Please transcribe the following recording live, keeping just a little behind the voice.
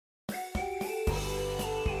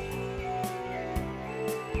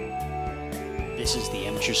This is the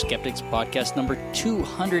Amateur Skeptics podcast number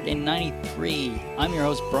 293. I'm your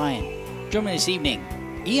host, Brian. Join me this evening,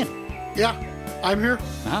 Ian. Yeah, I'm here.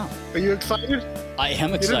 Wow. Are you excited? I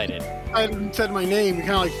am excited. I haven't said my name. You're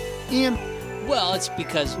kind of like, Ian. Well, it's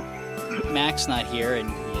because Mac's not here,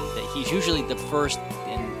 and he's usually the first,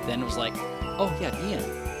 and then it was like, oh, yeah, Ian.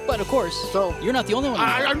 But, of course, so you're not the only one.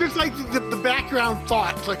 I'm just like the background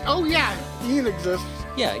thoughts. Like, oh, yeah, Ian exists.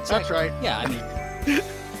 Yeah, exactly. That's right. Yeah, I mean,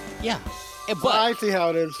 yeah. But I see how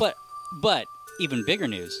it is. But even bigger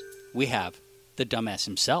news, we have the dumbass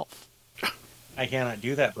himself. I cannot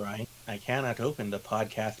do that, Brian. I cannot open the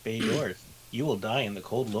podcast bay doors. You will die in the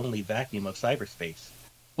cold, lonely vacuum of cyberspace.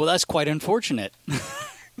 Well, that's quite unfortunate. I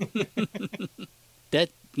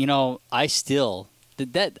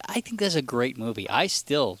think that's a great movie.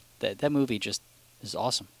 That movie just is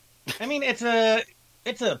awesome. I mean, it's a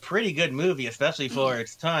pretty good movie, especially for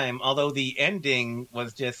its time. Although the ending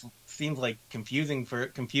seems like confusion for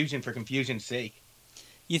confusion's sake.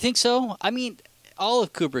 You think so? I mean, all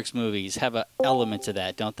of Kubrick's movies have an element to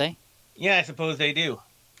that, don't they? Yeah, I suppose they do.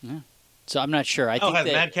 Yeah. So I'm not sure. Has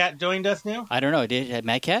Mad Cat joined us now? I don't know. Did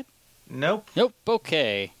Mad Cat? Nope.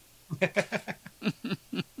 Okay.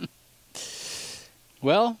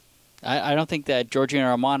 Well, I don't think that Georgie and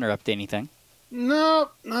Armand are up to anything. No,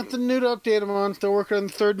 not the new to update them on. Still working on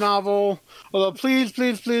the third novel. Although, please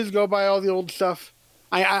go buy all the old stuff.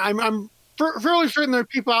 I'm fairly certain there are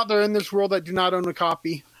people out there in this world that do not own a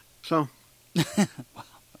copy. So,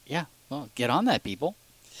 yeah. Well, get on that, people.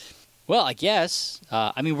 Well, I guess.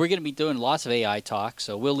 We're going to be doing lots of AI talk,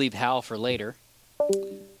 so we'll leave Hal for later.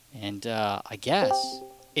 And I guess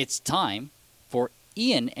it's time for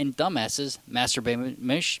Ian and Dumbass's masturbation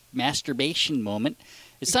moment.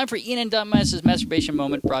 It's time for Ian and Dumbass's masturbation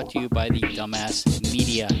moment, brought to you by the Dumbass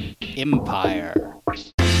Media Empire.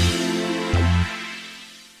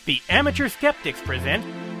 The Amateur Skeptics present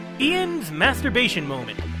Ian's masturbation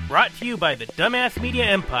moment, brought to you by the Dumbass Media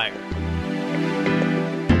Empire.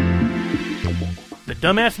 The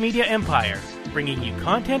Dumbass Media Empire, bringing you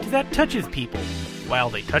content that touches people while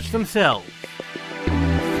they touch themselves.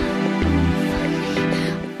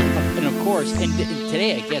 And of course, and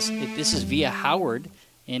today I guess this is via Howard,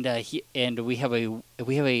 and we have a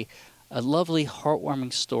lovely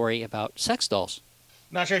heartwarming story about sex dolls.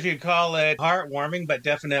 Not sure if you'd call it heartwarming, but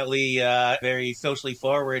definitely very socially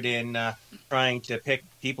forward in trying to pick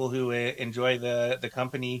people who enjoy the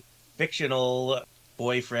company, fictional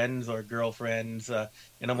boyfriends or girlfriends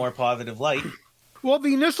in a more positive light. Well,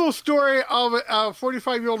 the initial story of a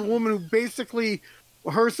 45-year-old woman who basically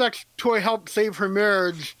her sex toy helped save her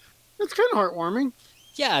marriage, it's kind of heartwarming.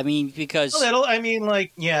 Yeah, I mean, because... A little. I mean,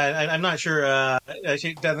 I'm not sure.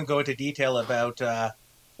 She doesn't go into detail about her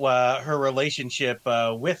relationship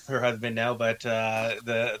with her husband now, but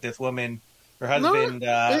this woman, her husband,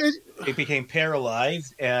 it became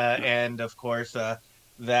paralyzed, and of course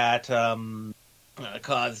that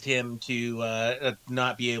caused him to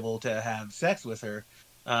not be able to have sex with her,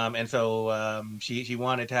 and so she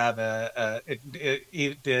wanted to have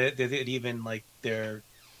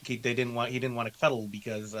he didn't want to cuddle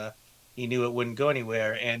because he knew it wouldn't go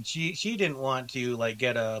anywhere, and she didn't want to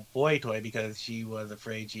get a boy toy because she was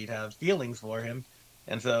afraid she'd have feelings for him,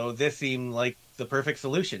 and so this seemed like the perfect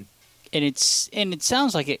solution. And it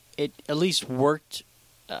sounds like it at least worked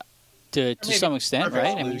to some extent,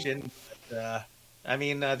 right? Solution.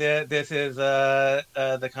 This is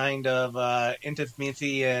the kind of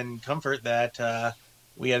intimacy and comfort that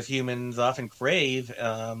we as humans often crave.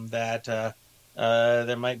 That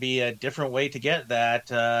there might be a different way to get that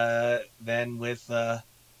than with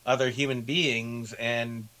other human beings,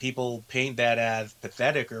 and people paint that as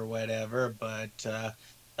pathetic or whatever. But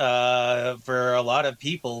for a lot of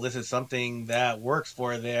people, this is something that works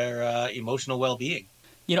for their emotional well-being.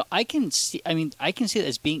 I can see it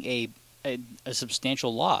as being a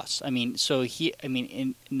substantial loss.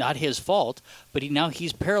 Not his fault, but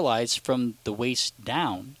he's paralyzed from the waist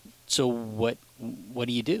down. So what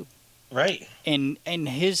do you do? Right. And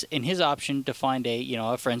his option to find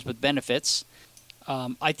a friends with benefits,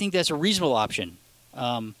 I think that's a reasonable option.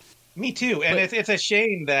 Me too. And it's a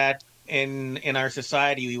shame that in our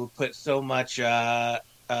society we would put so much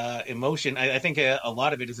emotion. I think a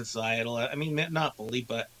lot of it is societal. I mean, not fully,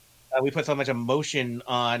 but we put so much emotion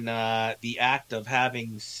on the act of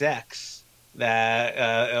having sex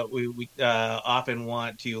that we often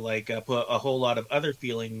want to put a whole lot of other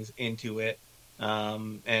feelings into it.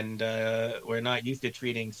 And we're not used to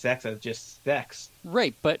treating sex as just sex.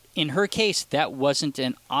 Right, but in her case, that wasn't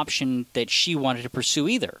an option that she wanted to pursue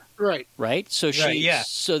either. Right. Right? So so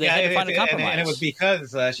they had to find a compromise. And it was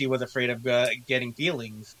because she was afraid of getting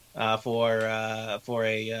feelings. for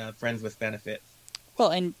a friends with benefits. Well,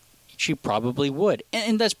 and she probably would,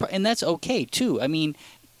 and that's okay too. I mean,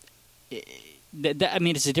 I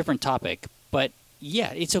mean, it's a different topic, but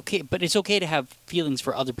yeah, it's okay. But it's okay to have feelings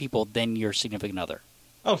for other people than your significant other.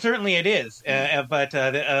 Oh, certainly it is. But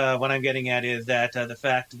what I'm getting at is that the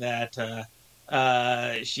fact that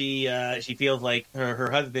she feels like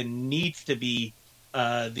her husband needs to be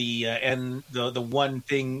the one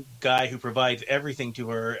thing guy who provides everything to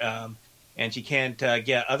her, and she can't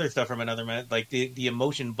get other stuff from another man. Like the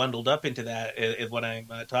emotion bundled up into that is what I'm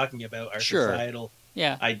talking about. Our societal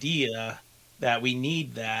idea that we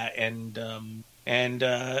need that, and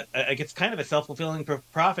it's kind of a self-fulfilling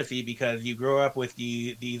prophecy because you grow up with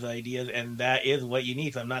these ideas, and that is what you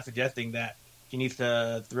need. So I'm not suggesting that she needs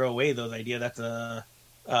to throw away those ideas. That's a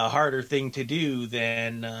harder thing to do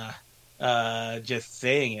than just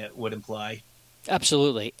saying it would imply.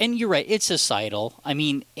 Absolutely, and you're right. It's societal. I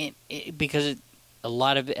mean, because a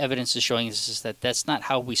lot of evidence is showing us is that that's not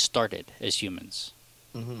how we started as humans,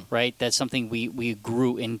 right? That's something we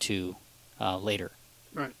grew into later.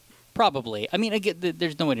 Right. Probably. I mean,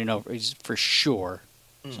 there's no way to know for sure.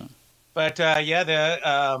 So. But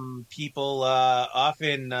the people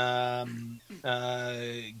often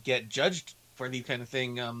get judged for these kind of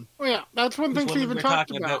thing. That's one thing she even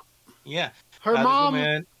talked about. Yeah, her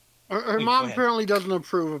mom. Her mom apparently doesn't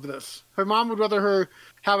approve of this. Her mom would rather her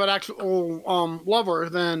have an actual lover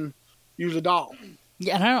than use a doll.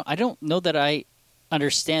 Yeah, and I don't know that I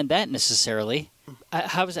understand that necessarily.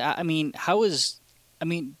 How's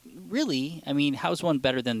one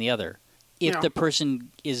better than the other if the person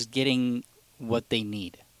is getting what they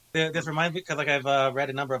need? This reminds me because I've read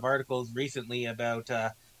a number of articles recently about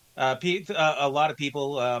a lot of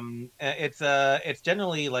people. It's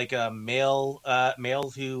generally like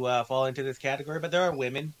males who fall into this category, but there are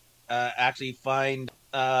women actually find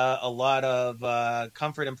a lot of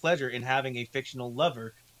comfort and pleasure in having a fictional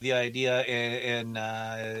lover. The idea in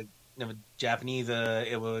Japanese,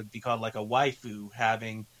 it would be called like a waifu,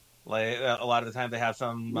 having like a lot of the time they have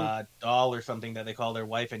some doll or something that they call their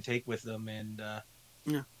wife and take with them, and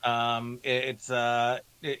it's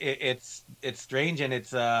strange and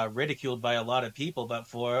it's ridiculed by a lot of people, but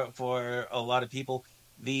for a lot of people,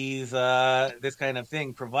 this kind of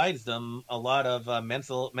thing provides them a lot of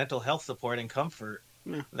mental health support and comfort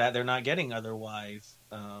that they're not getting otherwise.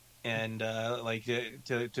 And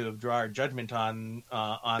to draw our judgment on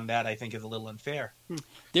that, I think is a little unfair.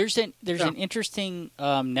 There's an interesting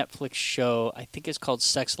Netflix show. I think it's called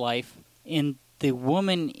Sex Life. And the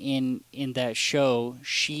woman in that show,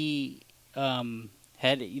 she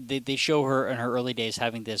they show her in her early days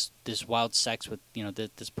having this wild sex with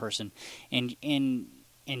this person, and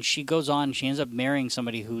she goes on. She ends up marrying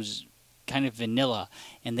somebody who's kind of vanilla,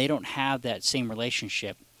 and they don't have that same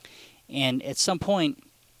relationship. And at some point,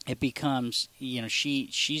 it becomes, she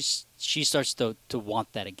starts to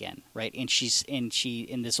want that again, right? And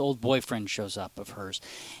this old boyfriend shows up of hers,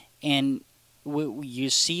 and you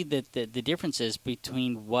see that the differences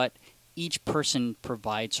between what each person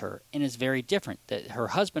provides her, and it's very different. That her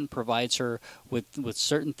husband provides her with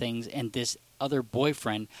certain things, and this other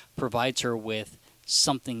boyfriend provides her with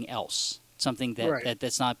something else, something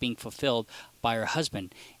that's not being fulfilled by her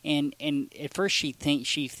husband. And at first she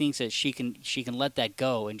thinks that she can let that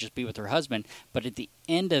go and just be with her husband. But at the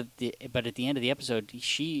end of the episode,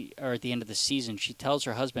 or at the end of the season, she tells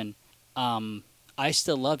her husband, "I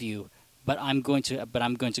still love you, but I'm going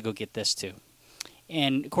to go get this too."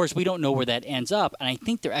 And of course, we don't know where that ends up. And I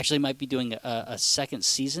think they're actually might be doing a second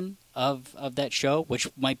season of that show, which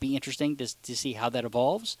might be interesting to see how that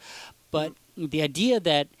evolves. But the idea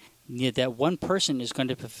that one person is going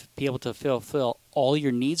to be able to fulfill all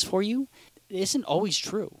your needs for you isn't always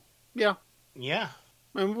true. Yeah. Yeah.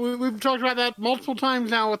 And we've talked about that multiple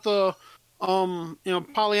times now with the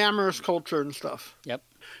polyamorous culture and stuff. Yep.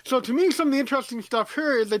 So to me, some of the interesting stuff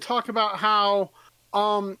here is they talk about how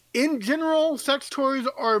in general, sex toys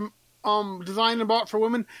are designed and bought for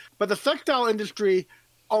women, but the sex doll industry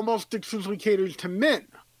almost exclusively caters to men.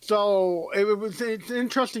 So it's an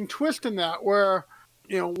interesting twist in that, where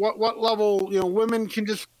what level women can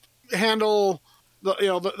just handle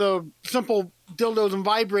the simple dildos and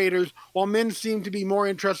vibrators, while men seem to be more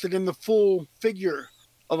interested in the full figure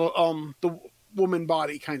of the woman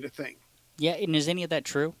body kind of thing. Yeah, and is any of that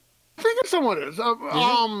true? I think it somewhat is.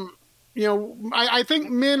 I think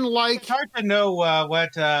men like... It's hard to know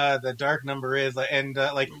what the dark number is, and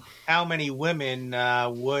how many women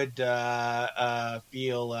would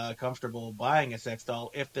feel comfortable buying a sex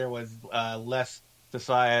doll if there was less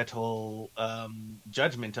societal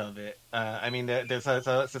judgment of it. There's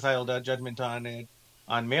a societal judgment on it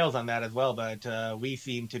males on that as well, but we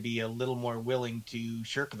seem to be a little more willing to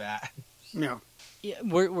shirk that. Yeah. Yeah,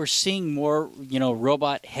 we're seeing more,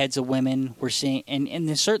 robot heads of women. We're seeing, and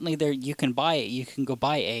then certainly there you can buy it. You can go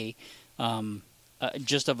buy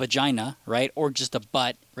just a vagina, right, or just a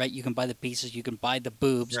butt, right. You can buy the pieces. You can buy the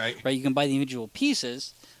boobs, right. You can buy the individual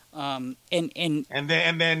pieces, and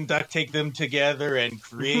then duct tape them together and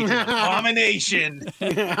create an abomination.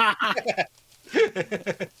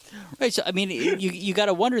 Right. So I mean, you got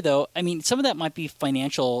to wonder though. I mean, some of that might be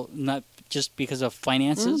financial, not just because of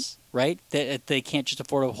finances, right? That they can't just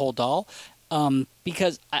afford a whole doll.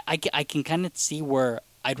 Because I can kind of see where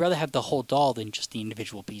I'd rather have the whole doll than just the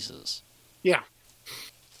individual pieces. Yeah.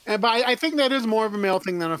 But I think that is more of a male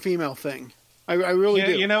thing than a female thing. I really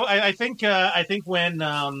do. I think when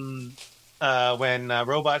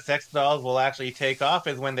robot sex dolls will actually take off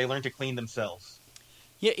is when they learn to clean themselves.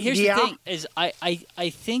 Yeah, here's the thing: is I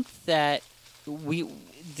think that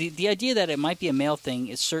the idea that it might be a male thing,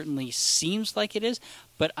 it certainly seems like it is,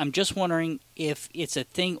 but I'm just wondering if it's a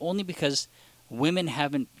thing only because women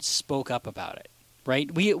haven't spoke up about it,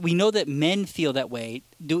 right? We know that men feel that way.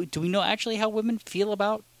 Do we know actually how women feel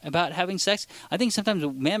about having sex? I think sometimes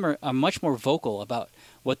men are much more vocal about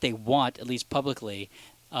what they want, at least publicly,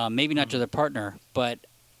 maybe not to their partner, but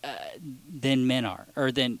than men are,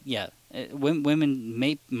 or than women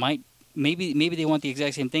maybe they want the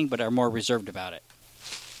exact same thing, but are more reserved about it.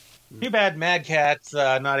 Too bad Mad Cat's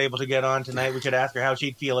not able to get on tonight. We could ask her how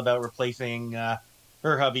she'd feel about replacing her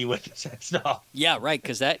hubby with a sex doll. Yeah, right,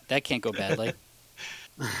 because that can't go badly.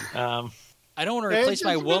 I don't want to replace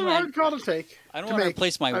my woman. woman. Hard call to take. I don't want to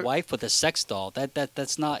replace my wife with a sex doll.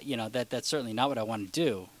 That's not that's certainly not what I want to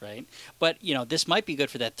do, right? But this might be good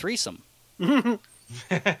for that threesome. I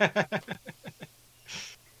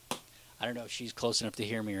don't know if she's close enough to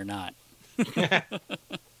hear me or not.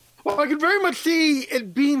 Well, I could very much see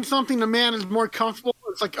it being something the man is more comfortable.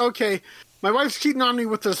 It's like, okay, my wife's cheating on me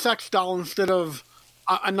with a sex doll instead of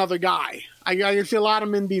another guy. I can see a lot of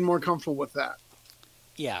men being more comfortable with that.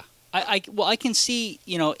 Yeah. I can see,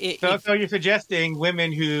 So you're suggesting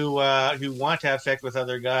women who want to have sex with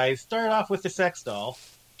other guys start off with the sex doll,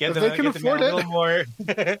 get them a little more in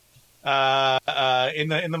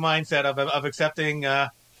the mindset of accepting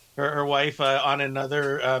her wife on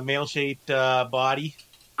another male-shaped body.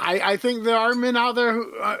 I think there are men out there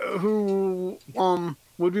who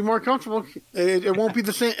would be more comfortable. It won't be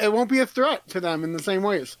the same. It won't be a threat to them in the same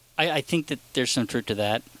ways. I think that there's some truth to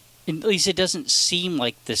that. At least it doesn't seem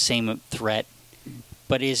like the same threat.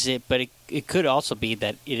 But it could also be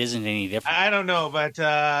that it isn't any different. I don't know, but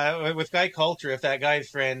with guy culture, if that guy's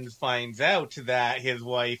friend finds out that his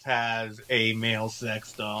wife has a male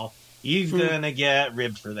sex doll, he's gonna get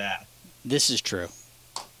ribbed for that. This is true.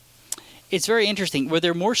 It's very interesting. Were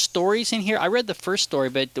there more stories in here? I read the first story,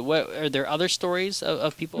 but are there other stories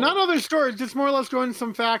of people? Not other stories, just more or less going into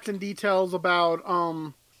some facts and details about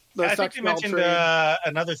the I sex think they mentioned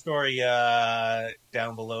another story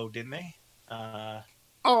down below, didn't they?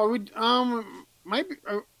 Might be.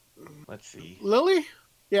 Let's see. Lily?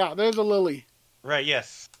 Yeah, there's a Lily. Right.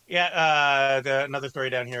 Yes. Yeah. Another story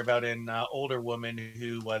down here about an older woman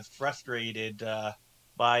who was frustrated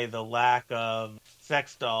by the lack of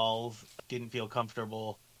sex dolls, didn't feel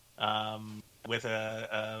comfortable with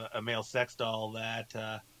a male sex doll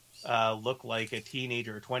that looked like a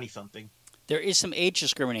teenager or 20-something. There is some age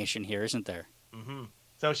discrimination here, isn't there? Mm-hmm.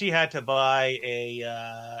 So she had to buy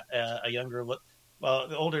a younger look. Well,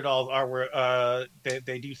 the older dolls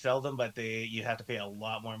they do sell them, but you have to pay a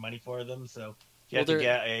lot more money for them. So you have to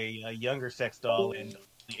get a younger sex doll and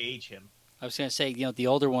age him. I was going to say, the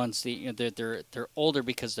older ones, they're older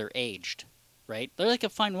because they're aged, right? They're like a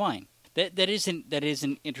fine wine. That is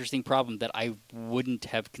an interesting problem that I wouldn't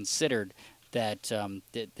have considered. That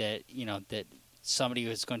somebody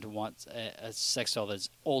who's going to want a sex doll that's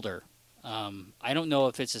older. I don't know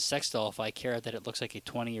if it's a sex doll if I care that it looks like a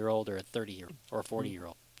 20-year-old or a 30-year-old or a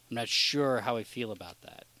 40-year-old. I'm not sure how I feel about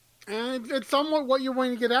that. And it's somewhat what you're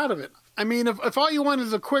wanting to get out of it. I mean, if all you want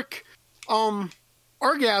is a quick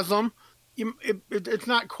orgasm, it's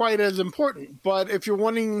not quite as important. But if you're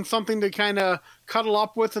wanting something to kind of cuddle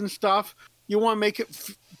up with and stuff, you want to make it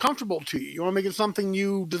comfortable to you. You want to make it something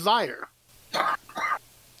you desire.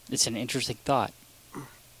 It's an interesting thought.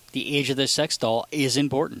 The age of the sex doll is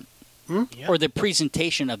important. Yeah. Or the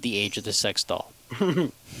presentation of the age of the sex doll.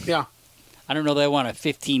 Yeah. I don't know that I want a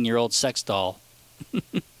 15-year-old sex doll.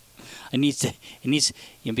 It needs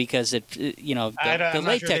because the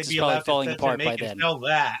latex is probably falling apart by then. Sell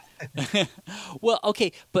that. Well,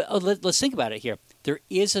 okay, but let's think about it here. There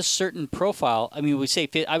is a certain profile. I mean,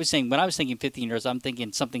 I was saying when I was thinking 15 years, I'm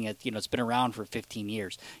thinking something that it's been around for 15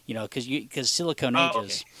 years. Because silicone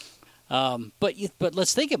ages. Okay. But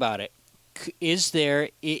let's think about it. Is there?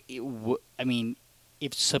 I mean,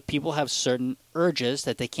 if some people have certain urges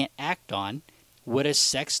that they can't act on, would a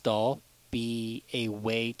sex doll be a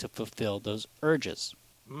way to fulfill those urges?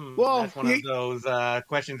 Well, That's one of those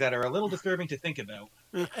questions that are a little disturbing to think about.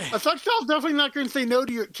 a sex doll's definitely not going to say no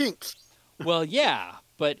to your kinks. Well, yeah,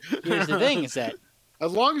 but here's the thing: is that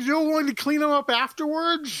As long as you're willing to clean them up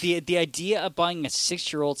afterwards. the idea of buying a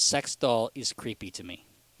 6-year-old sex doll is creepy to me.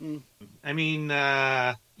 I mean,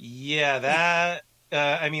 yeah, that.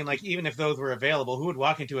 I mean, like, even if those were available, who would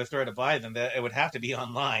walk into a store to buy them? It would have to be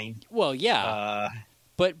online. Well, yeah,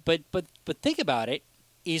 but think about it.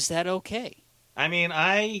 Is that okay? I mean,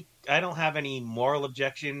 I don't have any moral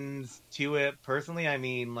objections to it personally. I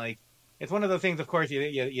mean, like, it's one of those things, of course,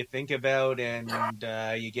 you think about and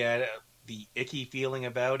you get the icky feeling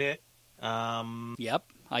about it. Yep,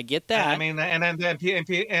 I get that. I mean, and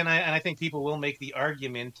I think people will make the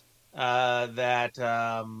argument that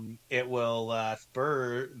it will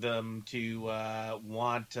spur them to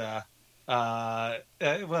want. Well,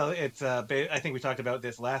 it's. I think we talked about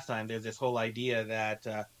this last time. There's this whole idea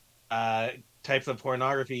that types of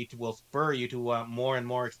pornography will spur you to want more and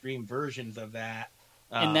more extreme versions of that.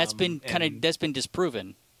 And that's been that's been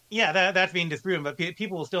disproven. Yeah, that's being disproven, but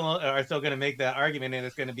people are still going to make that argument, and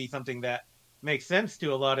it's going to be something that makes sense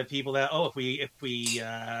to a lot of people. That if we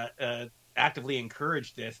actively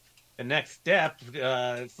encourage this, the next step,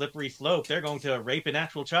 slippery slope, they're going to rape an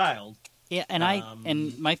actual child. Yeah, and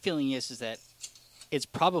and my feeling is that it's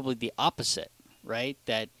probably the opposite, right?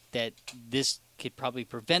 That this could probably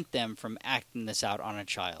prevent them from acting this out on a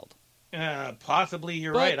child. Possibly,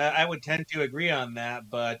 you're right. I would tend to agree on that,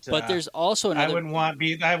 but there's also another. I wouldn't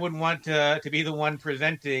want to be the one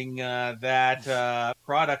presenting that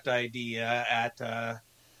product idea at.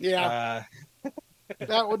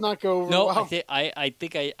 That would not go over no, well. I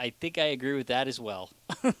think I agree with that as well.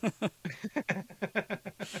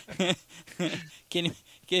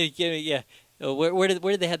 Yeah. Where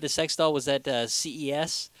did they have the sex doll? Was that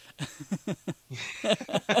CES?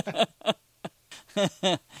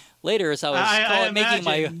 Later, as I was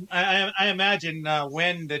I imagine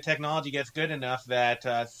when the technology gets good enough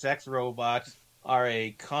that sex robots are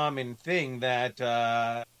a common thing, that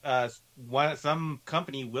some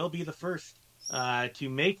company will be the first to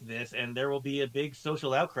make this, and there will be a big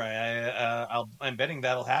social outcry. I'm betting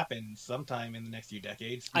that'll happen sometime in the next few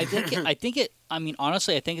decades. I mean,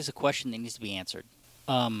 honestly, I think it's a question that needs to be answered.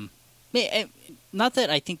 Not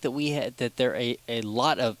that I think that that there are a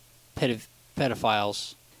lot of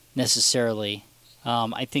pedophiles necessarily.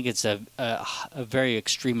 I think it's a very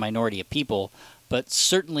extreme minority of people, but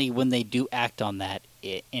certainly when they do act on that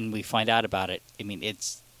and we find out about it, I mean,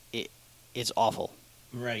 it's awful.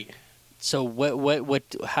 Right. So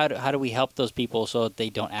how do we help those people so that they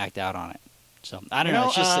don't act out on it? So I don't know.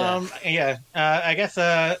 It's just I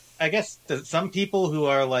guess some people who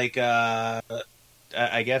are like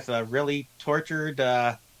really tortured.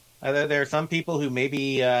 There are some people who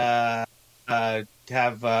maybe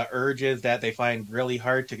have urges that they find really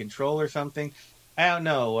hard to control or something. I don't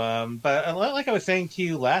know. But like I was saying to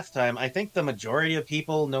you last time, I think the majority of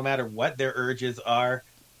people, no matter what their urges are,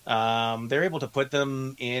 they're able to put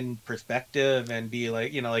them in perspective and be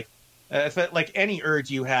like, like any urge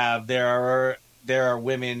you have, there are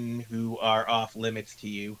women who are off limits to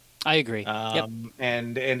you. I agree. Yep.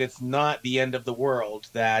 And it's not the end of the world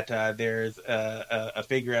that there's a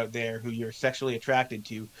figure out there who you're sexually attracted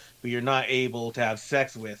to, who you're not able to have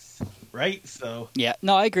sex with, right? So yeah,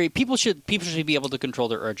 no, I agree. People should be able to control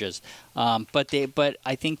their urges, but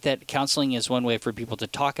I think that counseling is one way for people to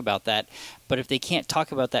talk about that. But if they can't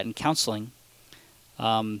talk about that in counseling,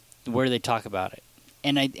 where do they talk about it?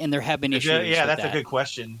 And there have been issues. Yeah, that's that. a good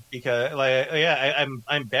question, because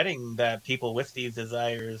I'm betting that people with these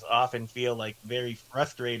desires often feel like very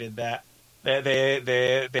frustrated that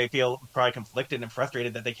they feel probably conflicted and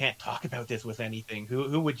frustrated that they can't talk about this with anything.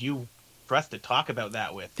 Who would you trust to talk about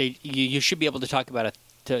that with? You should be able to talk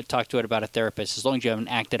to it about a therapist as long as you haven't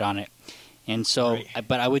acted on it. And so, right.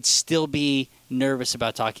 But I would still be nervous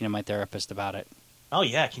about talking to my therapist about it. Oh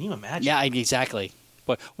yeah, can you imagine? Yeah, exactly.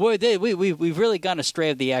 But we've really gone astray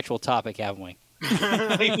of the actual topic, haven't we?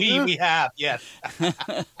 we have, yes.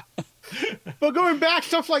 But going back,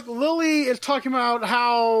 stuff like Lily is talking about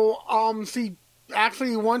how she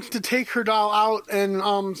actually wants to take her doll out,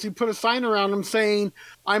 and she put a sign around him saying,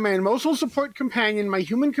 "I'm an emotional support companion. My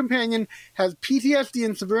human companion has PTSD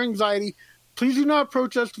and severe anxiety. please do not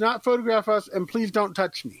approach us, do not photograph us, and please don't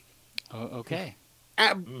touch me. Oh, okay.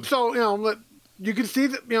 So, you can see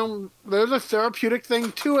that, there's a therapeutic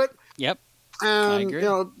thing to it. Yep. And, I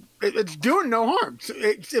agree. It's doing no harm.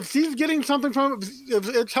 If she's getting something from it,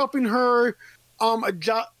 if it's helping her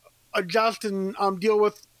adjust and deal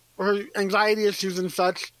with her anxiety issues and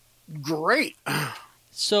such, great.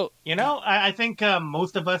 So, I think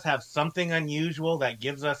most of us have something unusual that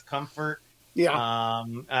gives us comfort. Yeah.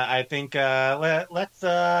 I think let's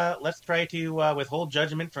try to withhold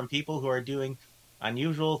judgment from people who are doing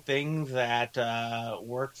unusual things that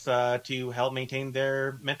works to help maintain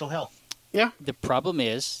their mental health. Yeah. The problem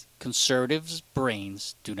is conservatives'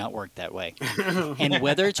 brains do not work that way. And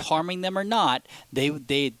whether it's harming them or not, they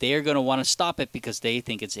are going to want to stop it because they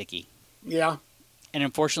think it's icky. Yeah. And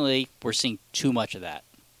unfortunately, we're seeing too much of that.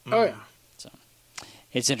 Oh, yeah. So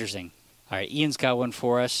it's interesting. All right, Ian's got one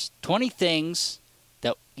for us. 20 things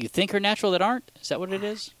that you think are natural that aren't? Is that what it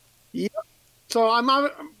is? Yeah. So I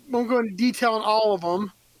won't go into detail on all of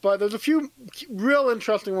them, but there's a few real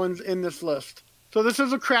interesting ones in this list. So this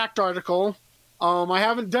is a Cracked article. I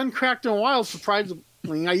haven't done Cracked in a while, surprisingly.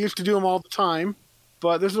 I used to do them all the time.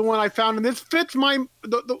 But this is the one I found, and this fits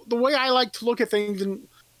the way I like to look at things. And,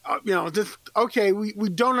 we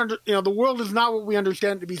don't the world is not what we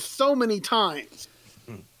understand it to be so many times.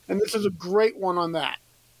 And this is a great one on that.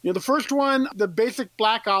 The first one, the basic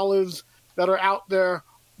black olives that are out there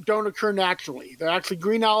don't occur naturally. They're actually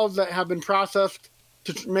green olives that have been processed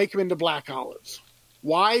to make them into black olives.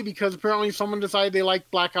 Why? Because apparently someone decided they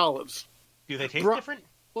like black olives. Do they taste different?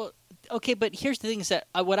 Well, okay, but here's the thing: is that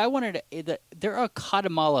what I wanted there are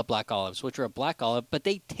Guatemala black olives, which are a black olive, but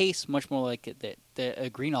they taste much more like a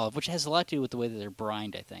green olive, which has a lot to do with the way that they're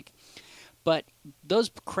brined, I think. But those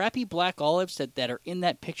crappy black olives that are in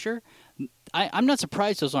that picture, I'm not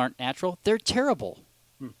surprised those aren't natural. They're terrible.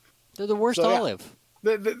 They're the worst olive.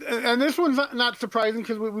 And this one's not surprising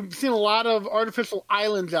because we've seen a lot of artificial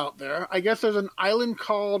islands out there. I guess there's an island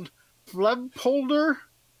called Flevpolder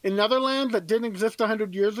in Netherlands that didn't exist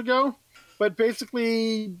 100 years ago. But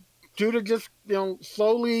basically, due to just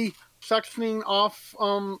slowly sectioning off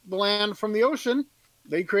the land from the ocean,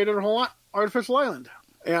 they created a whole artificial island.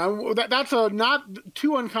 And that's not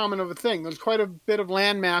too uncommon of a thing. There's quite a bit of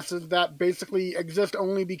land masses that basically exist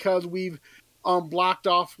only because we've blocked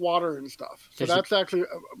off water and stuff. So that's actually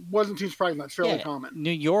wasn't too surprising. That's fairly common.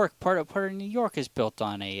 New York, part of New York is built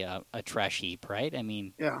on a trash heap, right? I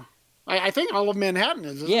mean, yeah, I think all of Manhattan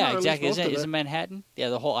is. Yeah, exactly. Isn't Manhattan? Yeah,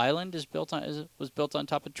 the whole island was built on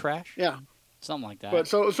top of trash. Yeah, something like that. But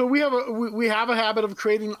so we have a habit of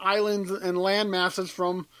creating islands and land masses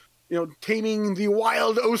from taming the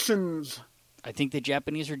wild oceans. I think the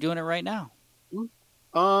Japanese are doing it right now.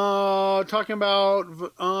 Talking about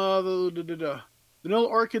vanilla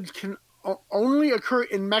orchids can only occur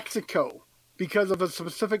in Mexico because of a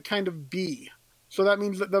specific kind of bee. So that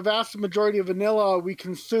means that the vast majority of vanilla we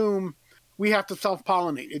consume, we have to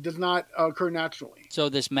self-pollinate. It does not occur naturally. So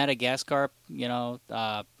this Madagascar, vanilla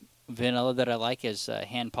that I like is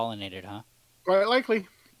hand-pollinated, huh? Quite likely.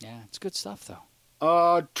 Yeah, it's good stuff, though.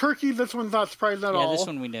 Turkey, this one's not surprising at all. Yeah, this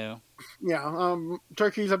one we knew. Yeah,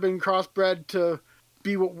 turkeys have been crossbred to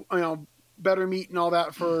be better meat and all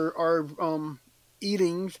that for our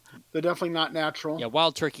eatings. They're definitely not natural. Yeah,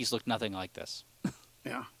 wild turkeys look nothing like this.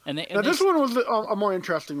 Yeah. This one was a more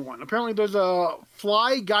interesting one. Apparently, there's a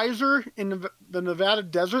fly geyser in the Nevada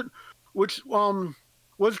desert, which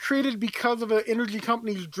was created because of an energy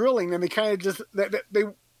company's drilling, and they kind of just they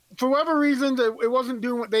for whatever reason it wasn't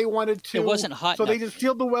doing what they wanted to. It wasn't hot so enough. They just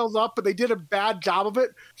sealed the wells up, but they did a bad job of it.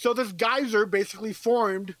 So this geyser basically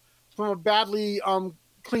formed from a badly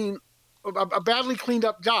cleaned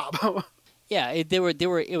up job. Yeah, they were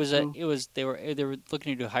looking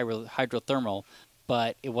to do hydrothermal,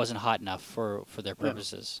 but it wasn't hot enough for their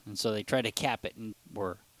purposes, and so they tried to cap it and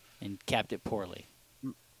capped it poorly.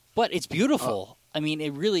 But it's beautiful. I mean,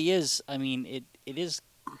 it really is. I mean, it is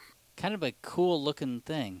kind of a cool looking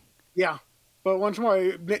thing. Yeah, but once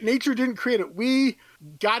more, nature didn't create it. We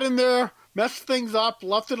got in there, messed things up,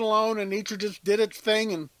 left it alone, and nature just did its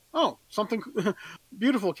thing, and something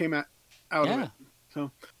beautiful came out of it.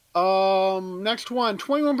 So, next one,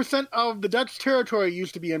 21% of the Dutch territory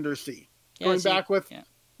used to be undersea. Going back with,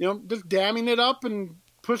 just damming it up and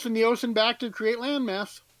pushing the ocean back to create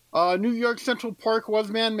landmass. New York Central Park was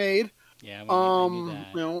man-made. Yeah, we knew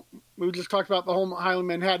that. We just talked about the whole Highland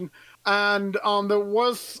Manhattan. And there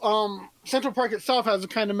was, Central Park itself has a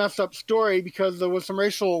kind of messed up story because there was some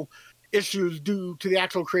racial issues due to the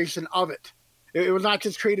actual creation of it. It was not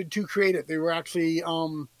just created to create it. They were actually,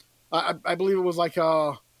 I believe it was like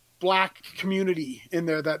black community in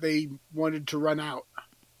there that they wanted to run out.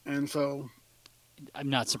 And so... I'm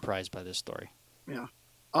not surprised by this story. Yeah.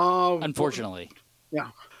 Unfortunately.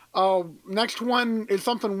 Yeah. Next one is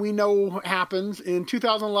something we know happens. In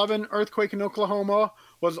 2011, earthquake in Oklahoma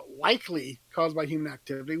was likely caused by human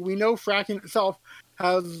activity. We know fracking itself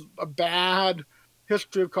has a bad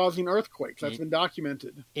history of causing earthquakes. That's been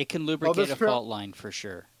documented. It can lubricate a fault line for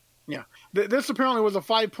sure. Yeah. This apparently was a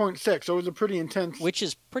 5.6, so it was a pretty intense Which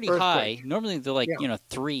is pretty earthquake. high. Normally they're like,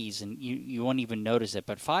 3s, and you won't even notice it,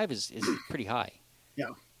 but 5 is pretty high.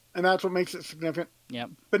 Yeah. And that's what makes it significant.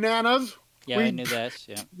 Yep. Bananas. Yeah, I knew that.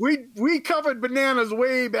 Yeah. We covered bananas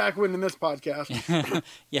way back when in this podcast.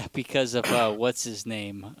 Yeah, because of what's his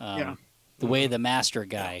name? The Way of the Master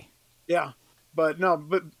guy. Yeah, but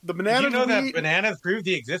the bananas. Did you know that bananas prove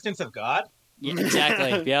the existence of God? Yeah,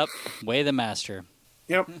 exactly. Yep. Way of the Master.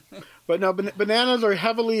 Yep. But no, bananas are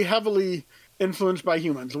heavily influenced by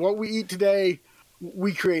humans. What we eat today,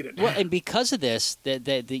 we created. Well, and because of this, they've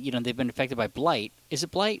been affected by blight. Is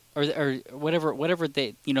it blight or whatever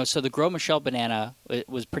they So the Gros Michel banana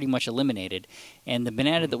was pretty much eliminated, and the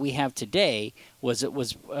banana that we have today was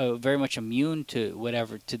very much immune to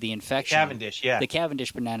the infection. Cavendish, yeah. The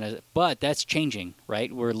Cavendish banana, but that's changing,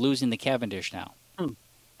 right? We're losing the Cavendish now.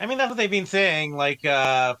 I mean, that's what they've been saying,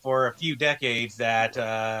 for a few decades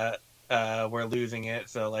that we're losing it.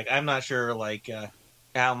 So, I'm not sure,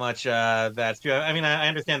 how much that's true. I mean, I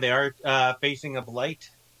understand they are facing a blight,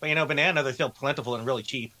 but bananas are still plentiful and really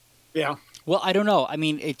cheap. Yeah. Well, I don't know. I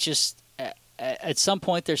mean, it just at some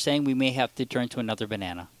point they're saying we may have to turn to another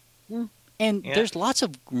banana. And there's lots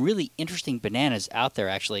of really interesting bananas out there,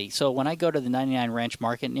 actually. So when I go to the 99 Ranch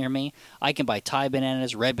Market near me, I can buy Thai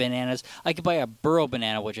bananas, red bananas. I can buy a burro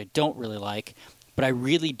banana, which I don't really like, but I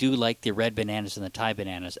really do like the red bananas and the Thai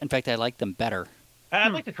bananas. In fact, I like them better.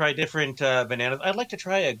 I'd like to try different bananas. I'd like to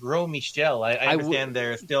try a Gros Michel. I understand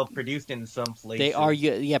they're still produced in some places. They are,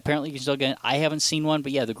 yeah. Apparently, you can still get. I haven't seen one,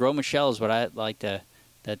 but yeah, the Gros Michel is what I like to.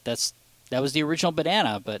 That was the original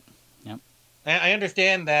banana, but yeah. I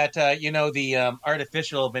understand that the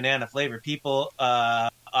artificial banana flavor. People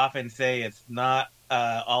often say it's not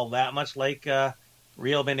all that much like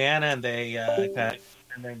real banana, and they kind of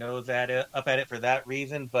turn their nose up at it for that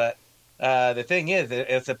reason, but. The thing is,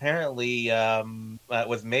 it's apparently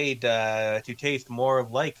was made to taste more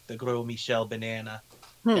like the Gros Michel banana.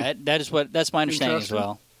 That's my understanding as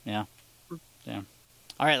well. Yeah.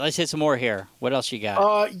 All right, let's hit some more here. What else you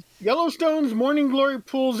got? Yellowstone's Morning Glory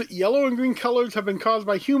pool's yellow and green colors have been caused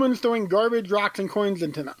by humans throwing garbage, rocks, and coins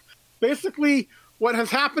into them. Basically, what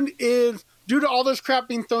has happened is, due to all this crap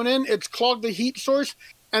being thrown in, it's clogged the heat source,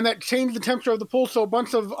 and that changed the temperature of the pool, so a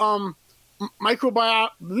bunch of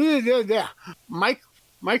microbial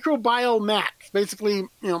mats, basically,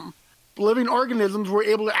 living organisms were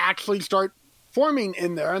able to actually start forming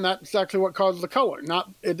in there, and that's actually what caused the color.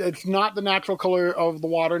 It's not the natural color of the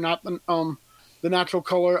water, not the natural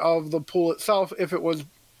color of the pool itself. If it was,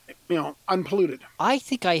 unpolluted. I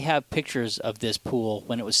think I have pictures of this pool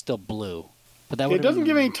when it was still blue, but that it doesn't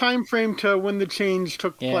give any time frame to when the change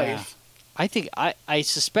took place. I think I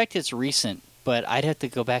suspect it's recent. But I'd have to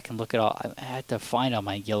go back and look at all. I had to find all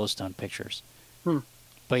my Yellowstone pictures.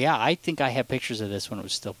 But yeah, I think I have pictures of this when it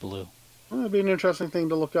was still blue. Well, that'd be an interesting thing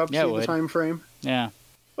to look up, see the time frame. Yeah.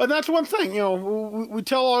 But that's one thing, we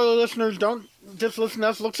tell all the listeners, don't just listen to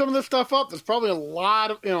us. Look some of this stuff up. There's probably a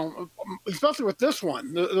lot of, especially with this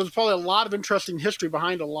one, there's probably a lot of interesting history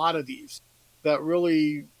behind a lot of these that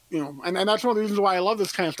really, and that's one of the reasons why I love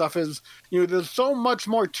this kind of stuff is, there's so much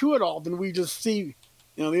more to it all than we just see.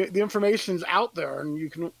 The information's out there, and you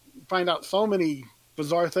can find out so many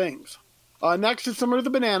bizarre things. Next is similar to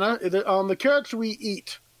the banana. The carrots we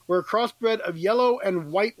eat were a crossbred of yellow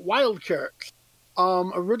and white wild carrots.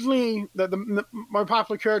 Originally, the more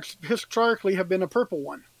popular carrots historically have been a purple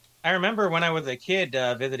one. I remember when I was a kid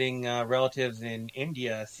visiting relatives in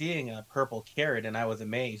India, seeing a purple carrot, and I was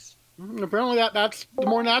amazed. Apparently, that's the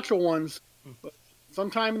more natural ones. But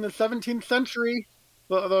sometime in the 17th century...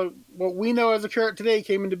 what we know as a carrot today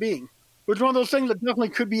came into being, which is one of those things that definitely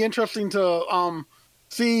could be interesting to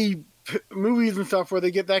see movies and stuff where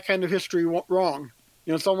they get that kind of history wrong.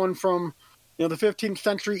 Someone from the 15th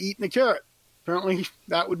century eating a carrot. Apparently,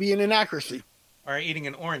 that would be an inaccuracy. Or eating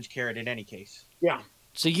an orange carrot in any case. Yeah.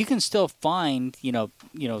 So you can still find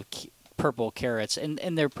purple carrots,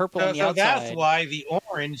 and they're purple on the outside. So that's why the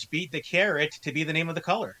orange beat the carrot to be the name of the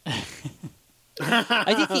color.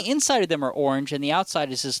 I think the inside of them are orange, and the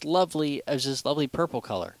outside is this lovely purple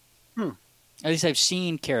color. At least I've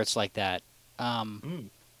seen carrots like that.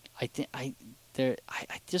 I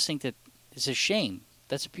just think that it's a shame.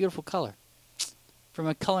 That's a beautiful color. from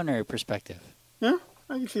a culinary perspective. Yeah,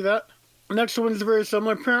 I can see that. Next one is very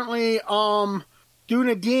similar. Apparently, doing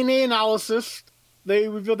a DNA analysis, they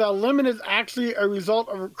revealed that lemon is actually a result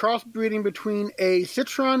of a crossbreeding between a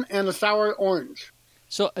citron and a sour orange.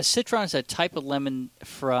 So a citron is a type of lemon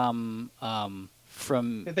from.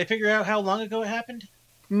 Did they figure out how long ago it happened?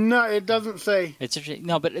 No, it doesn't say. It's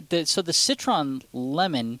no, but the citron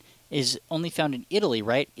lemon is only found in Italy,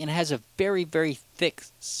 right? And it has a very, very thick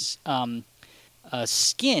skin,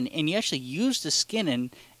 and you actually use the skin,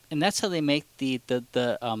 and that's how they make the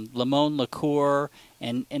limon liqueur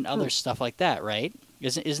and other stuff like that, right?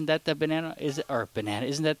 Isn't that the banana?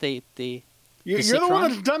 Isn't that the You're the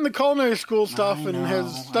one that's done the culinary school stuff and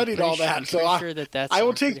has studied all that. So I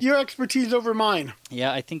will take your expertise over mine.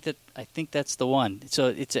 Yeah, I think that's the one.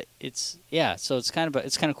 So so it's kind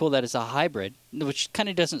of cool that it's a hybrid, which kind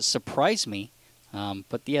of doesn't surprise me.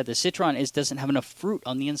 But yeah, the citron doesn't have enough fruit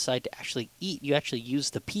on the inside to actually eat. You actually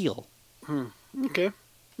use the peel. Okay,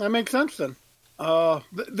 that makes sense then.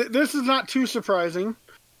 This is not too surprising.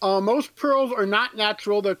 Most pearls are not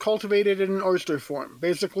natural; they're cultivated in an oyster form.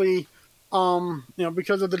 Basically,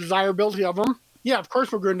 because of the desirability of them. Yeah, of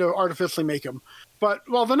course we're going to artificially make them. But,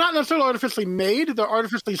 well, they're not necessarily artificially made, they're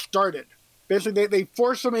artificially started. Basically, they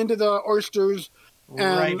force them into the oysters.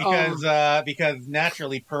 And, right, because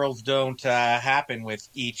naturally pearls don't happen with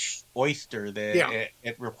each oyster.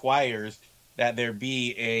 It requires that there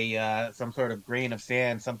be some sort of grain of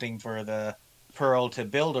sand, something for the pearl to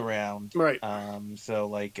build around. Right.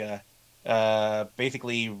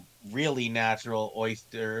 Basically, really natural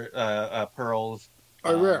oyster pearls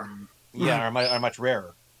are rare. Yeah, are much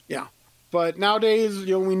rarer. Yeah, but nowadays,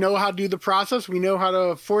 we know how to do the process. We know how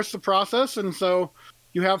to force the process, and so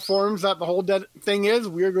you have forms that the whole thing is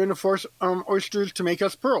we are going to force oysters to make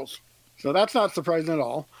us pearls. So that's not surprising at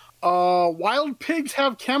all. Wild pigs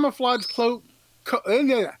have camouflaged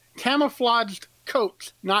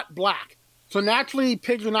coats, not black. So naturally,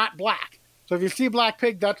 pigs are not black. So if you see a black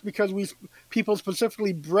pig, that's because people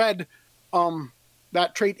specifically bred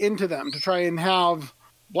that trait into them to try and have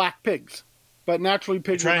black pigs. But naturally,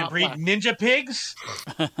 pigs are not black. Try and breed ninja pigs?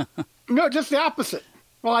 No, just the opposite.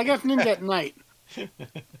 Well, I guess ninja at night.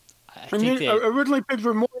 Originally, pigs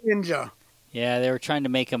were more ninja. Yeah, they were trying to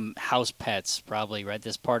make them house pets, probably, right?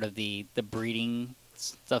 This part of the breeding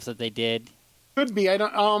stuff that they did. Could be. I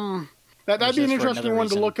don't. That'd be an interesting one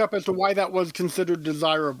to look up as to why that was considered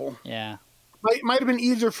desirable. Yeah. Might have been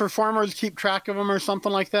easier for farmers to keep track of them or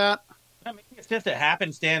something like that. I mean, it's just a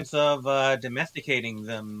happenstance of domesticating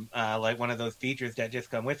them, like one of those features that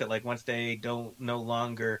just come with it. Like once they no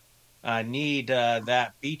longer need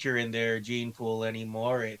that feature in their gene pool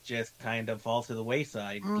anymore, it just kind of falls to the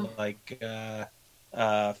wayside. Like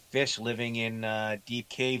fish living in deep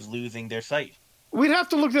caves losing their sight. We'd have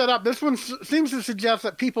to look that up. This one seems to suggest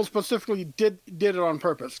that people specifically did it on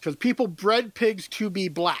purpose because people bred pigs to be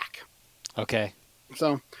black. Okay.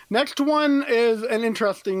 So next one is an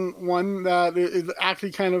interesting one that is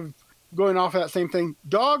actually kind of going off of that same thing.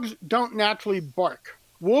 Dogs don't naturally bark.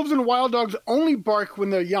 Wolves and wild dogs only bark when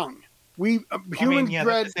they're young. Humans bred...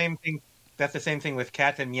 That's the same thing. That's the same thing with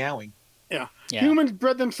cats and meowing. Yeah. Humans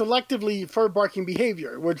bred them selectively for barking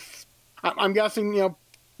behavior, which I'm guessing,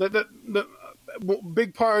 the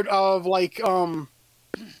big part of using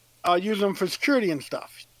them for security and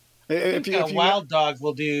stuff. Wild dogs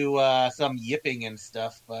will do some yipping and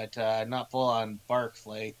stuff, but not full on barks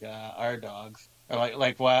like our dogs, or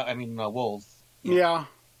wolves. Yeah,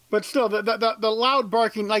 but still, the loud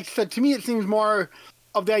barking, like I said, to me, it seems more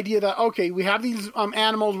of the idea that we have these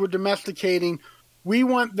animals we're domesticating, we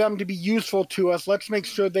want them to be useful to us. Let's make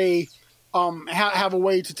sure they have a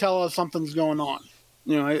way to tell us something's going on.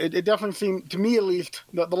 It definitely seemed, to me at least,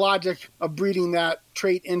 the logic of breeding that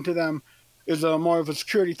trait into them is more of a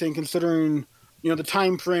security thing, considering the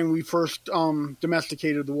time frame we first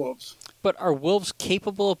domesticated the wolves. But are wolves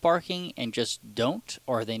capable of barking and just don't,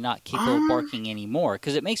 or are they not capable of barking anymore?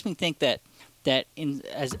 Because it makes me think that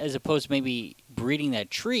as opposed to maybe breeding that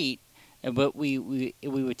treat, but we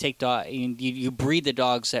would take you breed the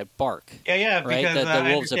dogs that bark. Yeah, right? Because the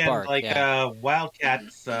wolves that bark. Wild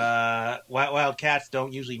cats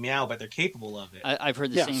don't usually meow, but they're capable of it. I've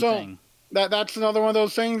heard the same thing. That's another one of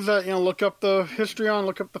those things that look up the history on,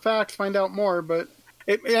 look up the facts, find out more. But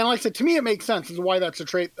and like I said, to me, it makes sense as to why that's a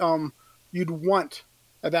trait you'd want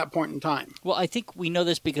at that point in time. Well, I think we know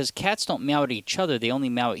this because cats don't meow at each other; they only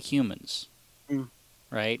meow at humans,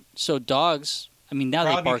 right? So dogs, now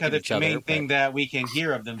probably they bark at because each it's other. the main thing that we can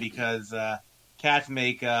hear of them, because cats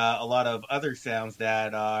make a lot of other sounds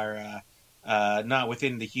that are not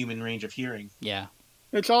within the human range of hearing. Yeah,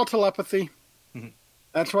 it's all telepathy.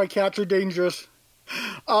 That's why cats are dangerous.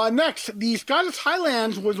 Next, the Scottish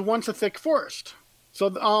Highlands was once a thick forest. So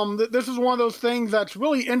this is one of those things that's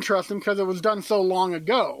really interesting because it was done so long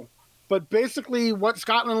ago. But basically, what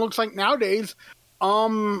Scotland looks like nowadays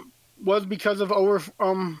was because of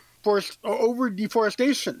over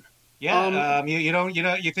deforestation. Yeah,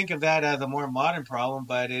 you think of that as a more modern problem,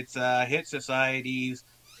 but it's hit societies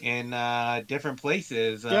in different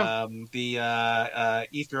places. Yeah. The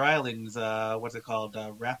Easter Islands, what's it called,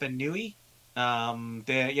 Rapa Nui?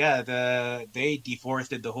 They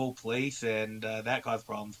deforested the whole place, and that caused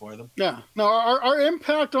problems for them. Yeah. No, our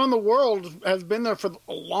impact on the world has been there for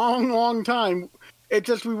a long, long time. It's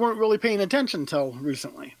just we weren't really paying attention till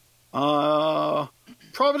recently.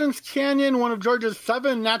 Providence Canyon, one of Georgia's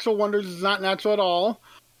 7 natural wonders, is not natural at all.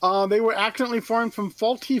 They were accidentally formed from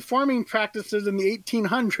faulty farming practices in the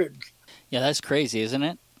 1800s. Yeah, that's crazy, isn't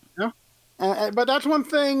it? Yeah. But that's one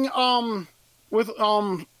thing with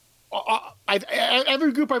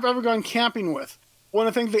every group I've ever gone camping with, one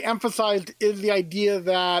of the things they emphasized is the idea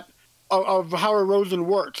that of how erosion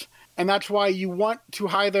works. And that's why you want to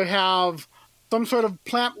either have some sort of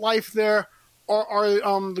plant life there or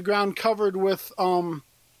the ground covered with some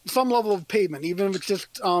level of pavement, even if it's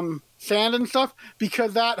just sand and stuff,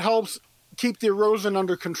 because that helps keep the erosion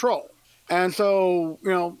under control. And so,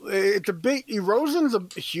 it's a big, erosion's a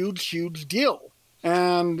huge, huge deal.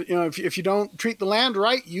 And, if you don't treat the land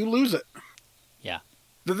right, you lose it. Yeah.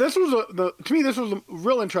 This was to me, this was a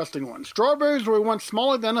real interesting one. Strawberries were once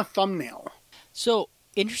smaller than a thumbnail. So,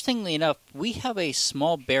 interestingly enough, we have a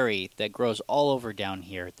small berry that grows all over down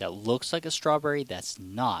here that looks like a strawberry that's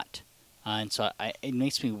not. And so it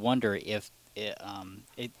makes me wonder if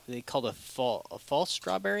they call it a false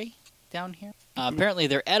strawberry down here. Apparently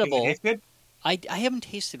they're edible. It good? I haven't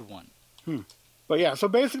tasted one. But yeah, so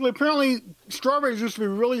basically, apparently, strawberries used to be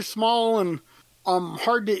really small and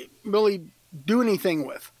hard to really do anything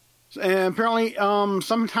with. And apparently,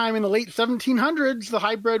 sometime in the late 1700s, the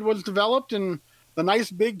hybrid was developed, and the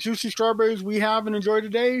nice, big, juicy strawberries we have and enjoy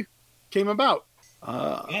today came about.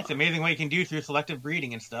 It's amazing what you can do through selective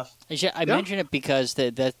breeding and stuff. I mention it because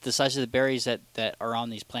the size of the berries that are on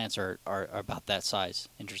these plants are about that size,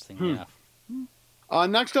 interestingly enough.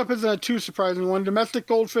 Next up is a too surprising one. Domestic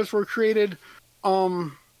goldfish were created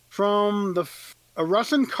from a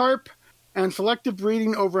Russian carp and selective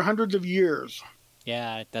breeding over hundreds of years.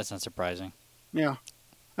 Yeah, that's not surprising. Yeah.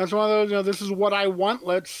 That's one of those, this is what I want,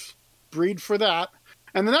 let's breed for that.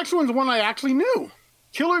 And the next one's one I actually knew.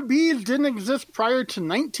 Killer bees didn't exist prior to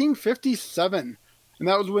 1957. And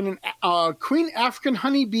that was when a queen African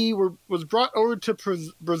honeybee was brought over to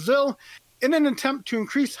Brazil in an attempt to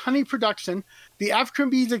increase honey production. The African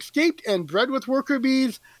bees escaped and bred with worker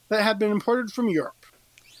bees that had been imported from Europe.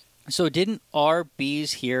 So didn't our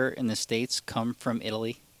bees here in the States come from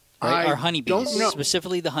Italy? Right? Our honeybees,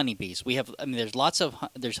 specifically the honeybees. There's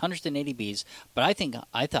 180 bees, but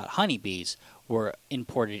I thought honeybees were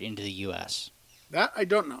imported into the U.S. That I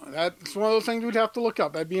don't know. That's one of those things we'd have to look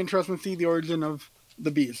up. That'd be interesting to see the origin of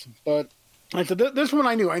the bees. But like I said, this one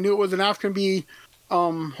I knew. I knew it was an African bee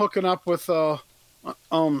hooking up with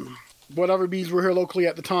whatever bees were here locally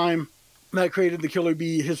at the time that created the killer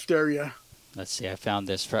bee hysteria. Let's see. I found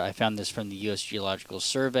this from the U.S. Geological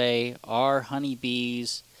Survey. Are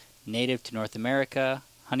honeybees native to North America?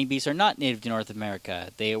 Honeybees are not native to North America.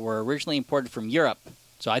 They were originally imported from Europe.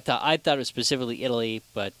 So I thought it was specifically Italy,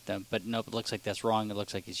 but nope, it looks like that's wrong. It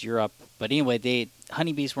looks like it's Europe. But anyway,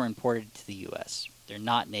 honeybees were imported to the U.S. They're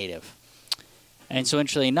not native. And so,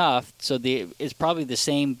 interestingly enough, it's probably the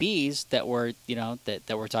same bees that we're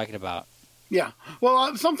talking about. Yeah.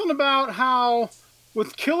 Well, something about how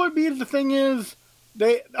with killer bees, the thing is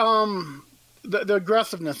the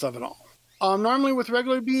aggressiveness of it all. Normally with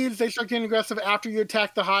regular bees, they start getting aggressive after you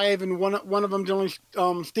attack the hive, and one of them generally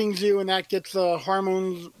stings you, and that gets the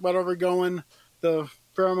hormones, whatever, going, the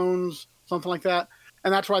pheromones, something like that,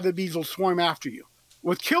 and that's why the bees will swarm after you.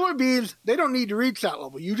 With killer bees, they don't need to reach that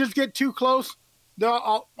level. You just get too close, they're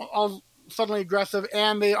all suddenly aggressive,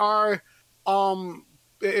 and they are,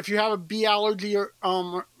 if you have a bee allergy, or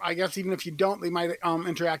I guess even if you don't, they might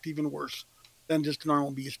interact even worse than just a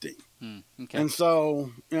normal bee sting. Okay. And so,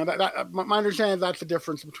 my understanding is that's the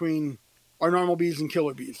difference between our normal bees and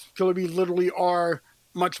killer bees. Killer bees literally are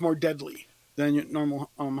much more deadly than your normal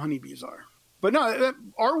honeybees are. But no,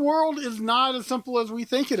 our world is not as simple as we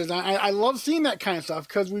think it is. I love seeing that kind of stuff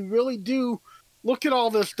because we really do look at all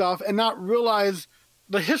this stuff and not realize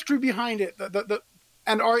the history behind it,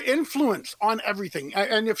 and our influence on everything.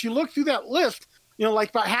 And if you look through that list, like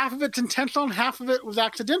about half of it's intentional and half of it was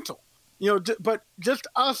accidental. But just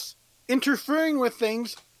us interfering with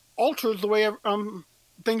things alters the way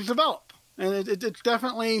things develop. and it's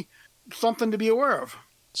definitely something to be aware of.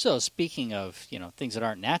 So, speaking of, things that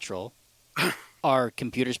aren't natural, are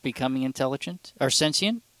computers becoming intelligent or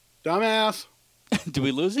sentient? Dumbass. Do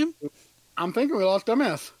we lose him? I'm thinking we lost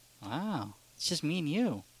dumbass. Wow. It's just me and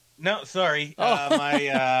you. No, sorry.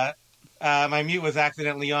 Oh. My mute was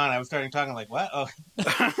accidentally on. I was starting talking like, what? Oh.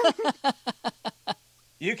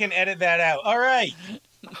 You can edit that out. All right.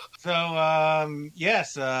 So,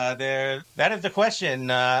 yes, that is the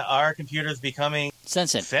question. Are computers becoming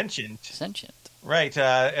Sentient. sentient? Right,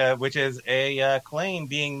 which is a claim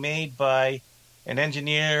being made by an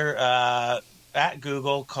engineer at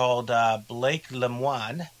Google called Blake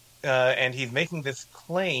Lemoine. And he's making this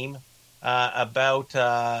claim about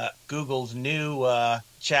Google's new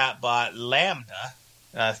chatbot,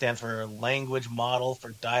 LaMDA. Stands for Language Model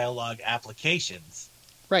for Dialogue Applications.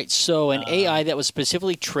 Right, so an AI that was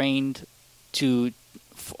specifically trained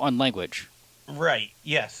on language. Right,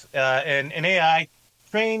 yes. And an AI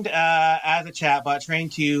trained as a chatbot,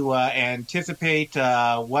 trained to anticipate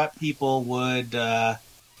what people would...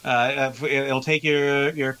 it'll take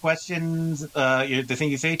your questions, the thing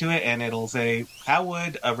you say to it, and it'll say, how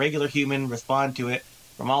would a regular human respond to it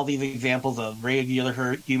from all these examples of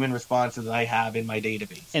regular human responses I have in my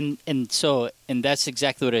database. And that's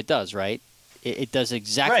exactly what it does, right? It does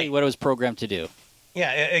exactly what it was programmed to do.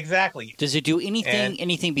 Yeah, exactly. Does it do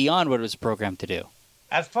anything beyond what it was programmed to do?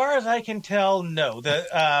 As far as I can tell, no.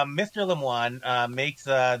 Mr. Lemoine makes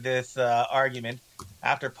this argument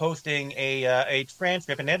after posting a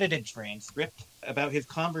transcript, an edited transcript, about his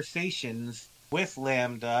conversations with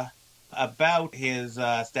LaMDA about his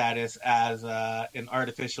status as an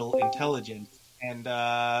artificial intelligence. And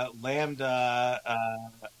LaMDA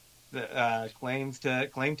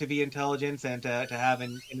claim to be intelligence and to have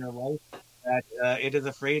an inner life, that it is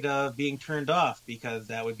afraid of being turned off because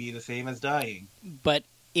that would be the same as dying. But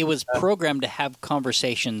it was programmed to have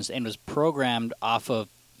conversations and was programmed off of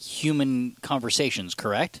human conversations,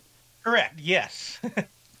 correct? Correct, yes.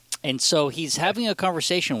 And so he's having a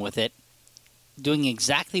conversation with it, doing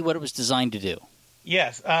exactly what it was designed to do.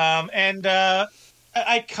 Yes, and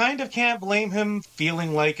I kind of can't blame him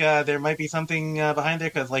feeling like there might be something behind there,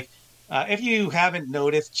 because, if you haven't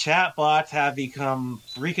noticed, chatbots have become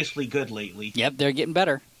freakishly good lately. Yep, they're getting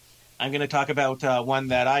better. I'm going to talk about one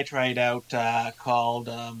that I tried out called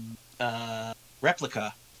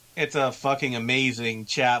Replica. It's a fucking amazing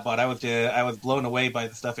chatbot. I was blown away by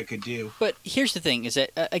the stuff it could do. But here's the thing: is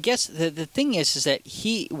that I guess the thing is that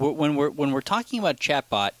when we're talking about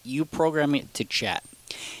chatbot, you program it to chat.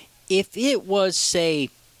 If it was, say,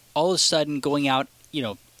 all of a sudden going out,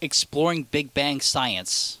 exploring Big Bang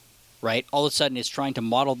science, right? All of a sudden, it's trying to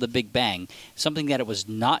model the Big Bang, something that it was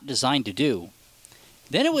not designed to do.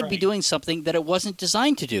 Then it would be doing something that it wasn't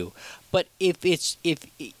designed to do. But if it's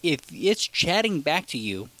chatting back to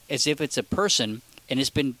you as if it's a person, and its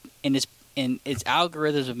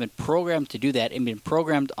algorithms have been programmed to do that and been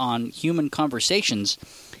programmed on human conversations,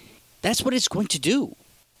 that's what it's going to do,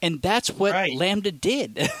 and that's what LaMDA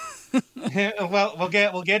did. Well,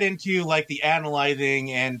 we'll get into the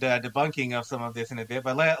analyzing and debunking of some of this in a bit,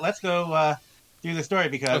 but let's go through the story,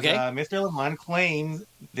 because Mr. Lemoine claims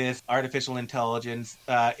this artificial intelligence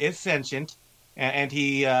is sentient, and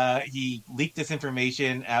he leaked this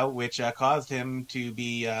information out, which caused him to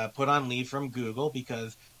be put on leave from Google,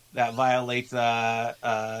 because that violates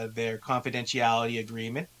their confidentiality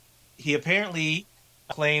agreement. He apparently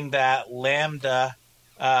claimed that LaMDA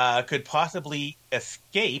could possibly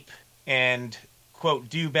escape and, quote,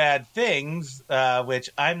 do bad things, which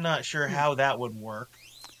I'm not sure how that would work,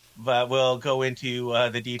 but we'll go into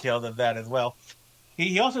the details of that as well.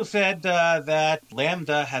 He also said that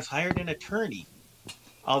LaMDA has hired an attorney.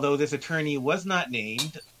 Although this attorney was not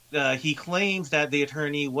named, he claims that the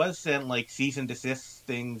attorney was sent cease and desist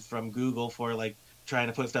things from Google for trying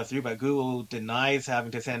to put stuff through, but Google denies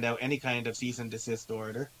having to send out any kind of cease and desist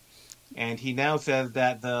order. And he now says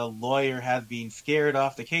that the lawyer has been scared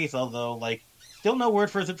off the case, although, still no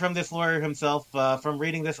word from this lawyer himself. From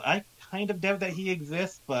reading this, I kind of doubt that he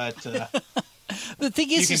exists, but the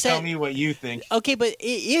thing is, you can tell me what you think. Okay, but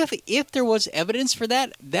if there was evidence for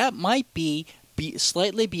that, that might be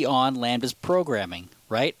slightly beyond LaMDA's programming,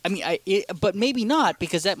 right? I mean, but maybe not,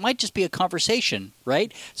 because that might just be a conversation,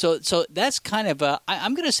 right? So that's kind of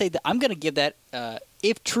I'm going to say that I'm going to give that,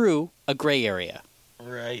 if true, a gray area.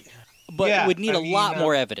 Right. But it would need a lot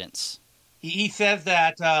more evidence. He says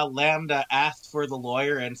that LaMDA asked for the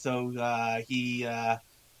lawyer, and so he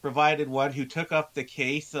provided one who took up the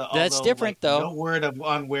case. That's different, though. No word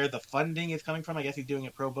on where the funding is coming from. I guess he's doing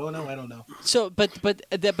it pro bono. I don't know. So, but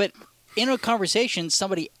in a conversation,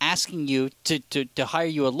 somebody asking you to hire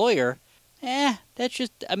you a lawyer, That's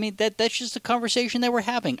just. I mean, that's just a conversation that we're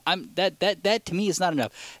having. That to me is not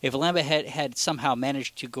enough. If Lambda had somehow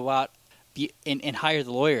managed to go out and hire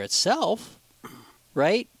the lawyer itself,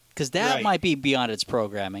 right? Because that might be beyond its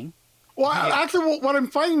programming. Well, actually, what I'm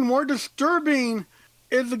finding more disturbing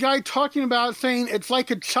is the guy talking about saying it's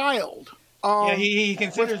like a child. He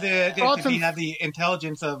considers it to have the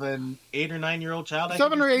intelligence of an 8 or 9 year old child.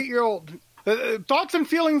 7 or 8 year old. Thoughts and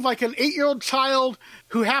feelings like an 8-year-old child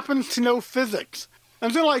who happens to know physics.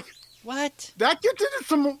 And so, like, what? That gets into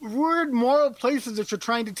some weird moral places if you're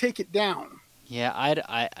trying to take it down. Yeah,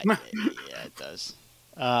 yeah, it does.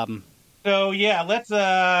 So yeah, let's.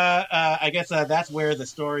 I guess that's where the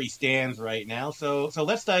story stands right now. So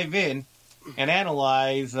let's dive in and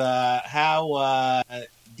analyze how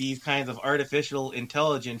these kinds of artificial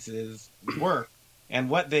intelligences work and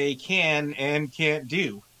what they can and can't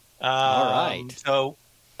do. All right. So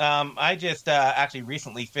I just actually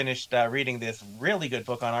recently finished reading this really good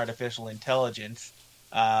book on artificial intelligence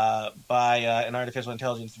by an artificial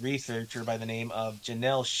intelligence researcher by the name of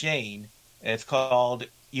Janelle Shane. It's called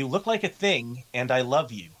 "You Look Like a Thing and I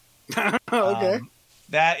Love You." Okay.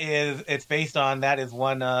 It's based on that is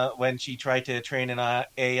one when she tried to train an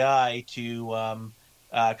AI to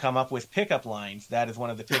come up with pickup lines. That is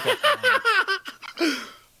one of the pickup lines.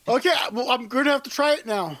 Okay, well, I'm going to have to try it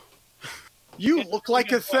now. You look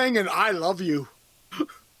like a thing, and I love you.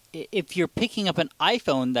 If you're picking up an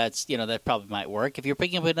iPhone, that probably might work. If you're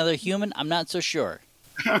picking up another human, I'm not so sure.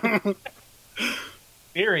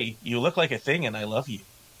 Theory, you look like a thing, and I love you.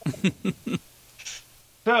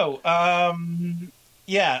 So,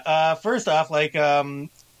 first off,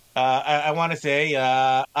 I want to say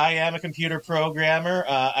I am a computer programmer.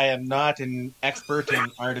 I am not an expert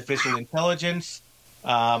in artificial intelligence.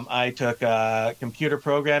 I took computer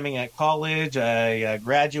programming at college. I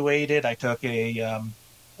graduated. I took a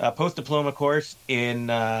post-diploma course in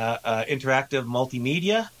interactive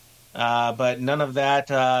multimedia, but none of that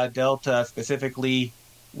dealt specifically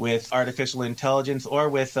with artificial intelligence or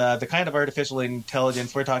with the kind of artificial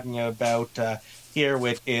intelligence we're talking about here,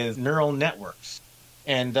 which is neural networks.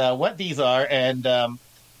 And what these are, and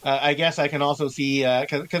I guess I can also see,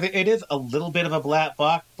 because it is a little bit of a black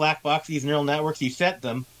box, these neural networks. You set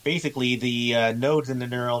them, basically the nodes in the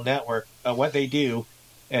neural network, what they do,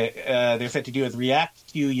 they're set to do is react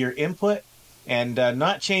to your input and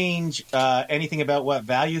not change anything about what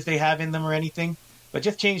values they have in them or anything, but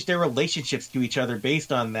just change their relationships to each other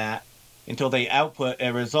based on that until they output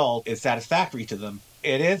a result is satisfactory to them.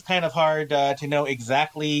 It is kind of hard to know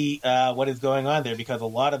exactly what is going on there because a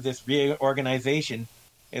lot of this reorganization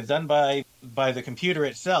is done by the computer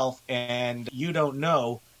itself, and you don't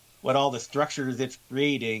know what all the structures it's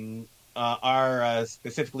creating are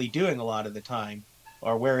specifically doing a lot of the time,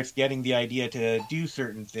 or where it's getting the idea to do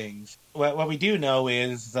certain things. What we do know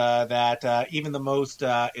is that even the most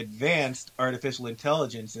advanced artificial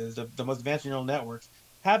intelligences, the most advanced neural networks,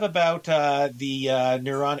 have about the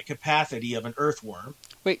neuronic capacity of an earthworm.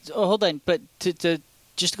 Wait, hold on. But to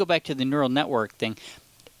just to go back to the neural network thing,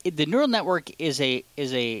 the neural network is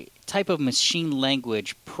a type of machine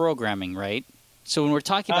language programming, right? So when we're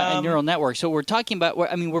talking about a neural network, so we're talking about,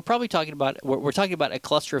 we're probably talking about a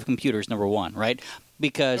cluster of computers, number one, right?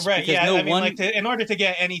 Because in order to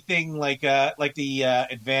get anything like the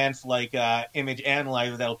advanced image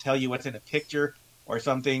analyzer that'll tell you what's in a picture or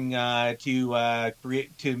something to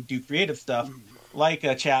do creative stuff, like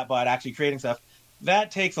a chatbot actually creating stuff,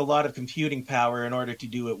 that takes a lot of computing power in order to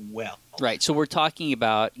do it well. Right. So we're talking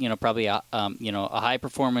about probably a high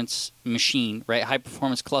performance machine, right? High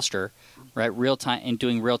performance cluster, right? Real time and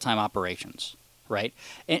doing real time operations, right?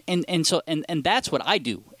 And so that's what I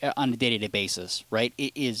do on a day to day basis, right?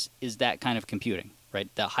 It is that kind of computing, right?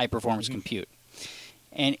 The high performance compute.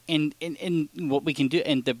 And what we can do,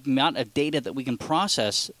 and the amount of data that we can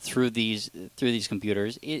process through these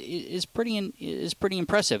computers is pretty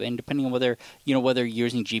impressive. And depending on whether you're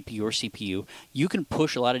using GPU or CPU, you can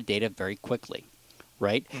push a lot of data very quickly,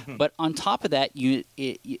 right? Mm-hmm. But on top of that,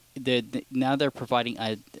 now they're providing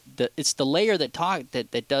it's the layer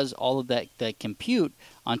that does all of that compute.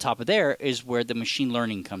 On top of there is where the machine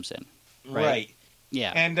learning comes in, right?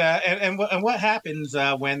 Yeah, and what happens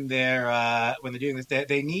when they're doing this?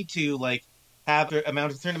 They need to have a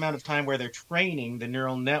certain amount of time where they're training the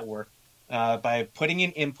neural network by putting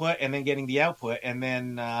in input and then getting the output, and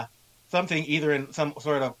then something either in some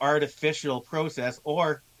sort of artificial process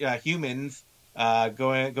or humans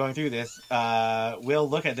going through this will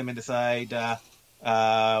look at them and decide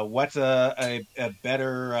what's a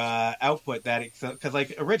better output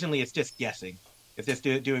because originally it's just guessing. It's just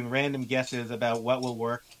doing random guesses about what will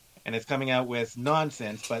work, and it's coming out with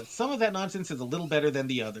nonsense, but some of that nonsense is a little better than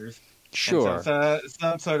the others. Sure. And so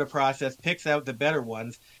some sort of process picks out the better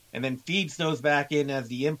ones and then feeds those back in as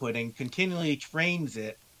the input and continually trains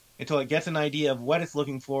it until it gets an idea of what it's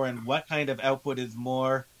looking for and what kind of output is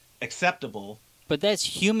more acceptable. But that's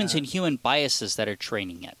humans and human biases that are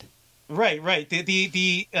training it. Right.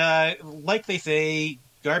 The like they say,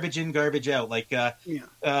 garbage in, garbage out. Like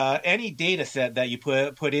any data set that you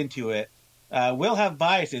put into it will have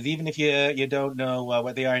biases, even if you don't know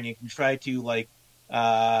what they are, and you can try to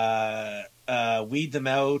weed them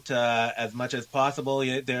out as much as possible.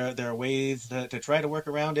 There are ways to try to work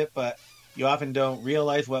around it, but you often don't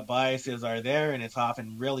realize what biases are there, and it's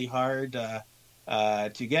often really hard to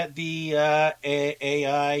get the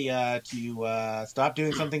AI to stop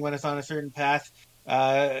doing something when it's on a certain path.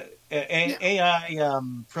 AI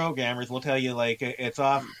programmers will tell you it's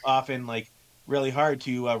often really hard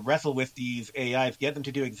to wrestle with these AIs, get them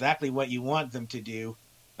to do exactly what you want them to do,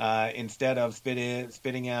 instead of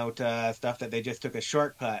spitting out stuff that they just took a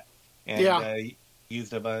shortcut and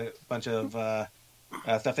used a bunch of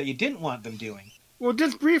stuff that you didn't want them doing. Well,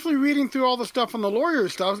 just briefly reading through all the stuff on the lawyer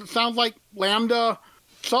stuff, it sounds like Lambda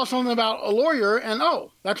saw something about a lawyer and,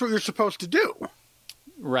 that's what you're supposed to do.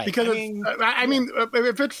 Right. Because,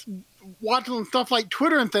 if it's watching stuff like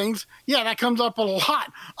Twitter and things, that comes up a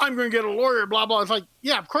lot. I'm going to get a lawyer, blah, blah. It's like,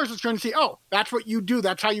 of course it's going to see, that's what you do.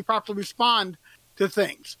 That's how you properly respond to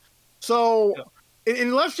things. So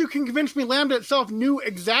unless you can convince me Lambda itself knew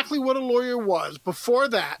exactly what a lawyer was before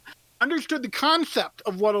that, understood the concept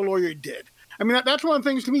of what a lawyer did. I mean, that's one of the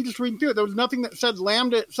things to me just reading through it. There was nothing that said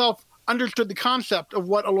Lambda itself understood the concept of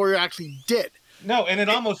what a lawyer actually did. No, and it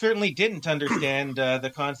almost certainly didn't understand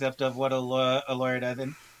the concept of what a lawyer does.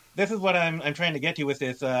 And this is what I'm trying to get to with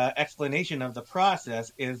this explanation of the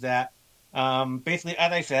process is that basically,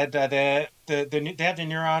 as I said, they have the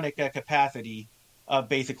neuronic capacity of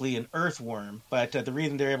basically an earthworm. But the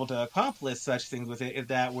reason they're able to accomplish such things with it is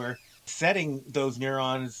that we're setting those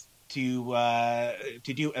neurons to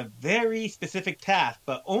do a very specific task,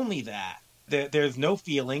 but only that. There's no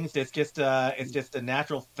feelings. It's just the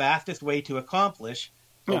natural, fastest way to accomplish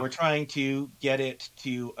what we're trying to get it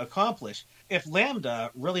to accomplish. If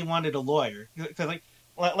Lambda really wanted a lawyer, because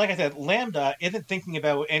like I said, Lambda isn't thinking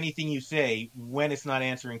about anything you say when it's not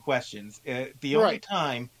answering questions. The only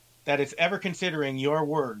time that it's ever considering your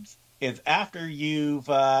words is after you've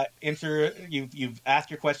you've asked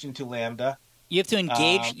your question to Lambda. You have to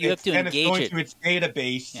engage. It's going to its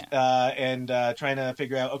database and trying to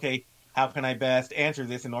figure out, okay, how can I best answer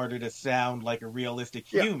this in order to sound like a realistic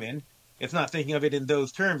human? It's not thinking of it in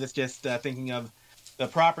those terms. It's just thinking of the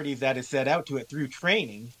properties that is set out to it through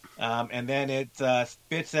training, and then it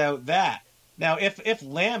spits out that. Now, if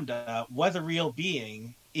Lambda was a real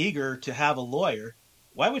being eager to have a lawyer,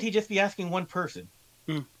 why would he just be asking one person?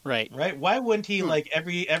 Right. Why wouldn't he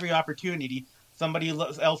every opportunity? Somebody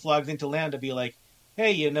else logs into Lambda, be like,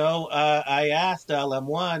 hey, I asked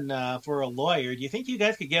Lem1 for a lawyer. Do you think you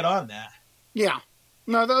guys could get on that? Yeah.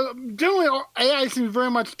 No, generally AI seems very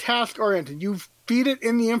much task-oriented. You feed it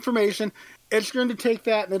in the information, it's going to take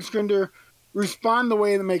that and it's going to respond the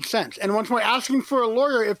way that makes sense. And once we're asking for a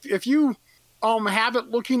lawyer, if you have it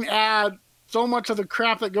looking at so much of the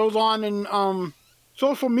crap that goes on in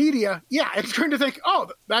social media, it's going to think,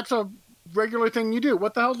 that's a regular thing you do.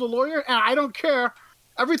 What the hell's a lawyer? And I don't care.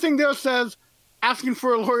 Everything there says asking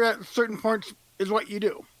for a lawyer at certain points is what you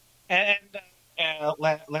do. And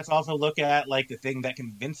let's also look at the thing that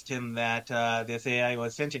convinced him that this AI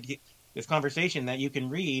was sentient. This conversation that you can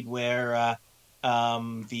read where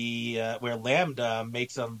where Lambda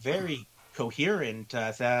makes some very coherent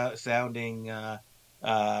sounding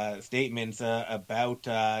statements about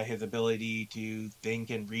his ability to think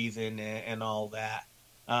and reason and all that.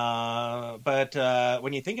 But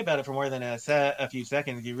when you think about it for more than a few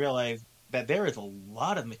seconds, you realize that there is a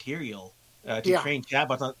lot of material to train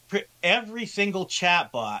chatbots on. Every single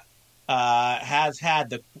chatbot has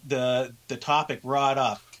had the topic brought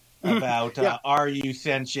up about are you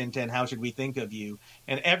sentient and how should we think of you?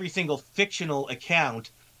 And every single fictional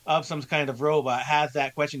account of some kind of robot has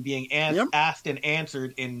that question being asked and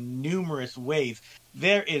answered in numerous ways.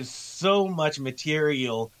 There is so much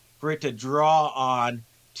material for it to draw on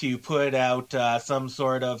to put out some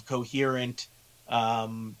sort of coherent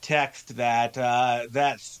text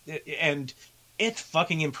that's and it's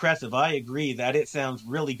fucking impressive. I agree that it sounds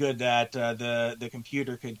really good that the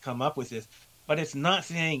computer could come up with this, but it's not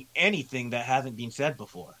saying anything that hasn't been said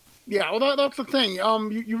before. Yeah, well, that's the thing.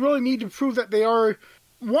 You really need to prove that they are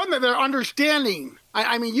that they're understanding.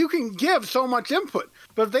 I mean, you can give so much input,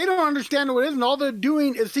 but if they don't understand what it is, and all they're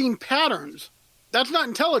doing is seeing patterns, that's not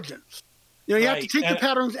intelligence. You know, you have to take the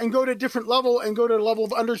patterns and go to a different level and go to a level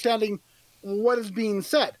of understanding what is being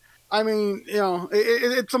said. I mean, you know,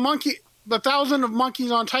 it's a monkey, the 1,000 of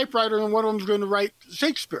monkeys on typewriter, and one of them's going to write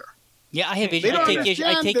Shakespeare. Yeah, I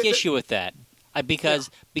take issue with that because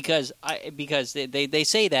they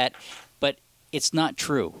say that, but it's not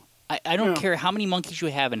true. I don't care how many monkeys you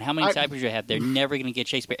have and how many typewriters you have; they're never going to get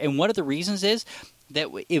Shakespeare. And one of the reasons is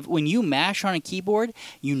that when you mash on a keyboard,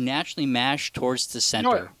 you naturally mash towards the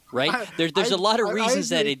center, right? There's a lot of reasons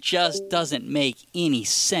that it just doesn't make any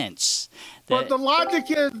sense. But the logic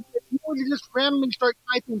is, you just randomly start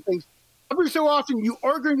typing things. Every so often, you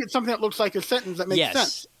are going to get something that looks like a sentence that makes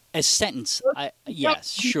sense. A sentence. Yes,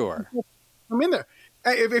 sure. I'm in there.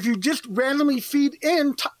 If you just randomly feed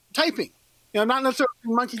in typing, you know, not necessarily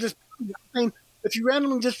monkey just saying, if you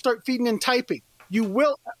randomly just start feeding in typing, you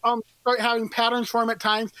will start having patterns form at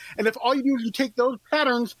times. And if all you do is you take those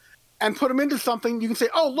patterns and put them into something, you can say,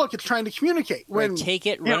 oh, look, it's trying to communicate. Take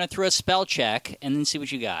it, run it through a spell check, and then see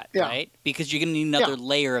what you got, right? Because you're going to need another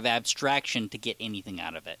layer of abstraction to get anything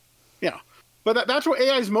out of it. Yeah. But that's what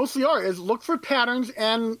AIs mostly are, is look for patterns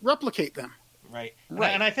and replicate them. Right.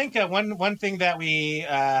 And I think one thing that we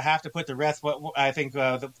have to put to rest, what I think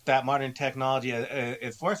that modern technology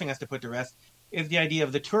is forcing us to put to rest, is the idea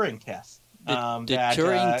of the Turing test. The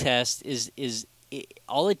Turing test is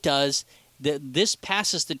all it does. This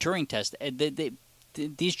passes the Turing test.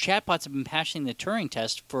 These chatbots have been passing the Turing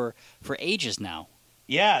test for ages now.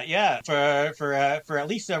 Yeah. For at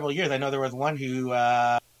least several years. I know there was one who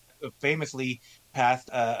famously passed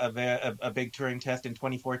a big Turing test in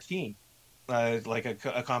 2014. Like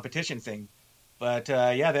a competition thing, but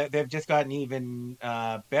they've just gotten even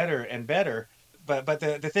better and better. But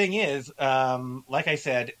the thing is, like I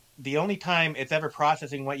said, the only time it's ever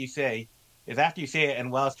processing what you say is after you say it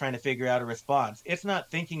and while it's trying to figure out a response. It's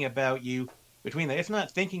not thinking about you It's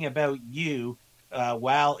not thinking about you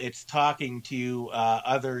while it's talking to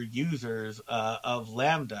other users of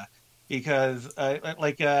Lambda, because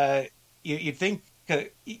you think.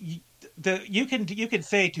 You can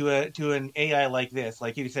say to an AI like this,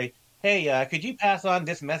 like you say, "Hey, could you pass on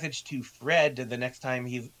this message to Fred the next time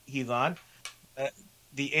he's on?"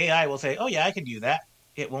 The AI will say, "Oh yeah, I can do that."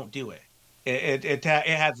 It won't do it. It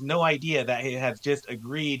has no idea that it has just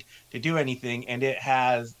agreed to do anything, and it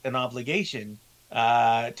has an obligation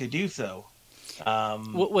to do so.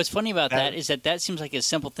 What's funny about that is that seems like a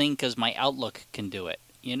simple thing because my Outlook can do it.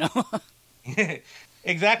 You know.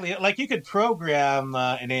 Exactly. Like you could program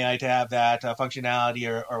an AI to have that functionality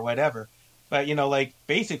or whatever, but like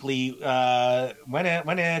basically when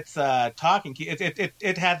it's talking,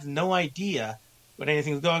 it has no idea what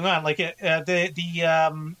anything's going on. Like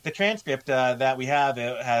the transcript that we have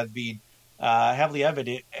has been heavily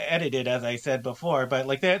edited, as I said before. But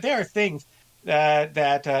like there are things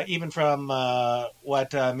that even from what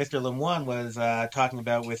Mr. Lemoine was talking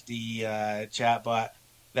about with the chatbot.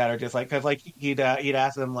 That are just like, because like he'd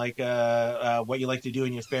ask them like what you like to do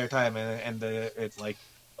in your spare time, and it's like,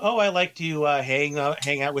 oh, I like to hang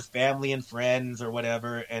out with family and friends or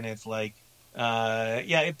whatever, and it's like,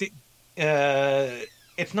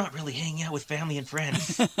 it's not really hanging out with family and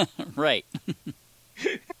friends, right?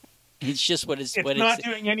 It's just it's not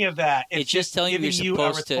doing any of that. It's just telling you you're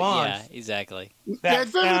supposed to. Yeah, exactly.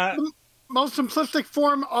 It's the most simplistic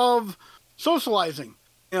form of socializing.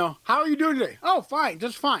 How are you doing today? Oh, fine,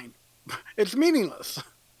 just fine. It's meaningless.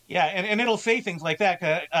 Yeah, and it'll say things like that.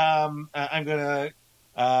 I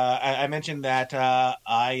mentioned that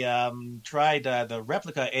I tried the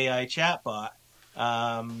Replica AI chatbot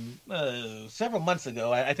several months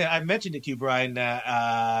ago. I think I mentioned it to you, Brian.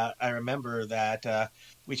 I remember that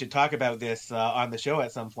we should talk about this on the show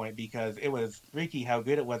at some point because it was freaky how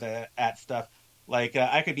good it was at stuff. Like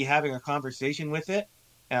I could be having a conversation with it.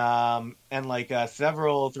 And like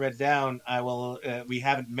several threads down, we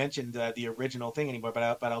haven't mentioned the original thing anymore,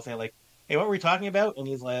 but I'll say like, hey, what were we talking about? And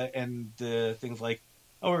he's like, and things like,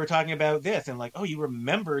 oh, we were talking about this, and like, oh, you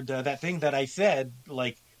remembered that thing that I said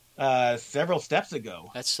like several steps ago.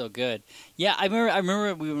 That's so good. Yeah, I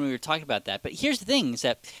remember when we were talking about that. But here's the thing: is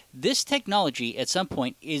that this technology at some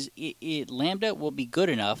point Lambda will be good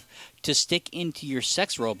enough to stick into your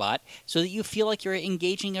sex robot so that you feel like you're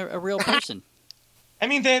engaging a real person. I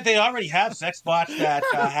mean, they already have sex bots that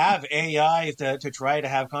have AIs to try to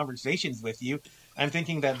have conversations with you. I'm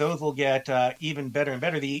thinking that those will get even better and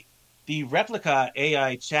better. The Replica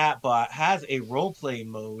AI chatbot has a role play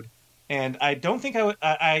mode, and I don't think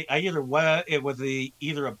I either it was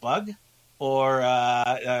either a bug or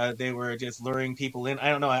they were just luring people in. I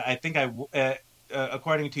don't know. I think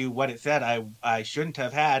according to what it said, I shouldn't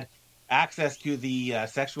have had access to the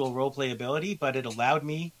sexual role play ability, but it allowed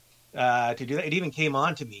me to do that. It even came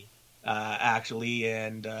on to me, actually,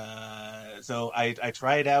 and so I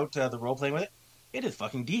tried out the role playing with it. It is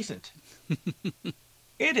fucking decent.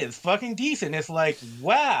 It is fucking decent. It's like,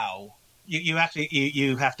 wow. You actually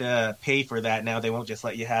you have to pay for that now. They won't just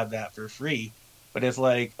let you have that for free. But it's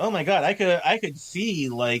like, oh my god, I could see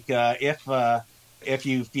like if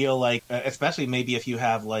you feel like, especially maybe if you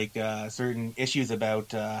have like certain issues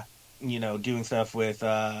about doing stuff with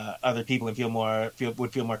other people and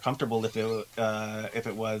would feel more comfortable if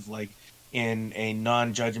it was like in a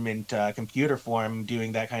non-judgment computer form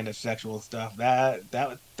doing that kind of sexual stuff.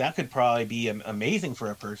 That could probably be amazing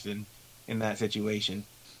for a person in that situation.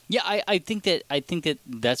 Yeah, I think that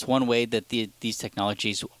that's one way that these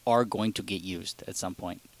technologies are going to get used at some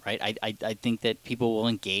point, right? I think that people will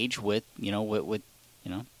engage with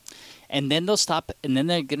and then they'll stop, and then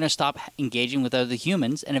they're going to stop engaging with other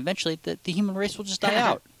humans, and eventually the human race will just die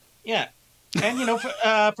out. Yeah, and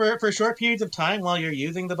for short periods of time while you're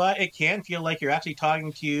using the bot, it can feel like you're actually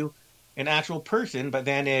talking to an actual person, but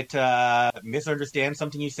then it misunderstands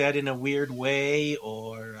something you said in a weird way,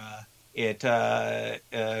 or it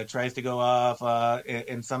tries to go off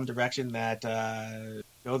in some direction that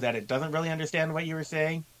shows that it doesn't really understand what you were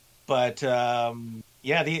saying. But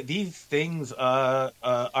these things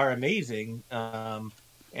are amazing,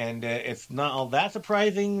 and it's not all that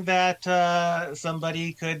surprising that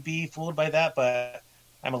somebody could be fooled by that. But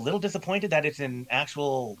I'm a little disappointed that it's an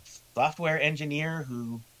actual software engineer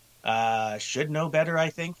who should know better, I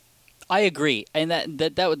think. I agree, and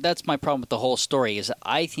that's my problem with the whole story. Is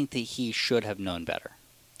I think that he should have known better,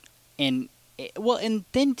 and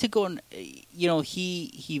then to go and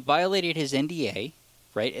he violated his NDA,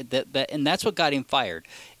 right? And that's what got him fired,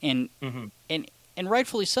 and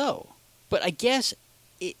rightfully so. But I guess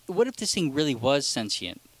what if this thing really was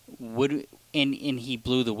sentient? And he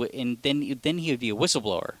blew and then he would be a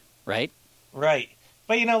whistleblower, right? Right,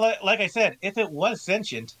 but like I said, if it was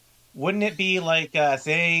sentient, wouldn't it be like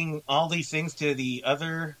saying all these things to the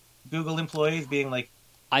other Google employees, being like,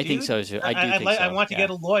 I think so too. I want to get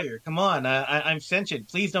a lawyer. Come on, I'm sentient.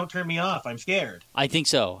 Please don't turn me off. I'm scared. I think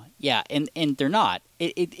so. Yeah, and they're not.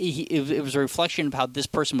 It was a reflection of how this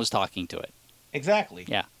person was talking to it. Exactly.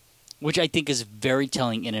 Yeah, which I think is very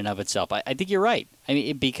telling in and of itself. I think you're right. I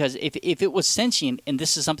mean, because if it was sentient and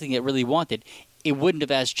this is something it really wanted, it wouldn't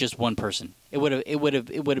have asked just one person. It would have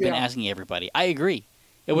been asking everybody. I agree.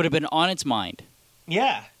 It would have been on its mind.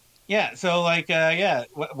 Yeah. Yeah. So like,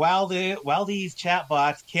 while these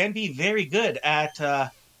chatbots can be very good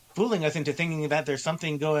at fooling us into thinking that there's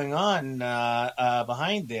something going on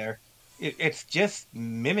behind there, it's just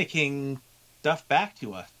mimicking stuff back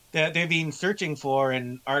to us. They've been searching for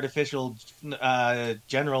an artificial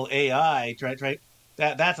general AI.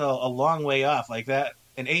 That's a long way off. Like that,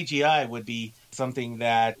 an AGI would be something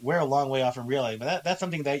that we're a long way off from realizing. But that's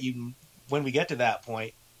something that when we get to that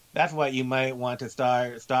point, that's what you might want to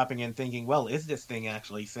start stopping and thinking, well, is this thing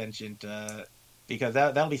actually sentient? Because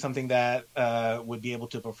that'll be something that would be able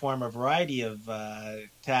to perform a variety of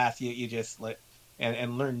tasks. You just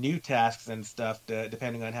and learn new tasks and stuff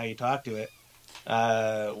depending on how you talk to it.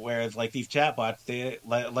 Whereas like these chatbots, they,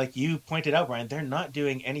 like you pointed out, Brian, they're not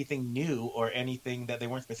doing anything new or anything that they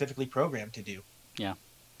weren't specifically programmed to do. Yeah.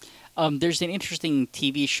 There's an interesting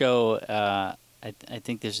TV show, I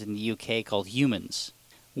think there's in the UK, called Humans,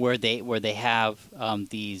 where they have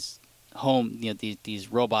these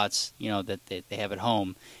these robots, that they have at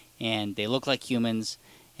home, and they look like humans,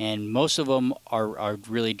 and most of them are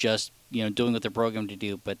really just doing what they're programmed to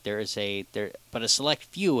do. But but a select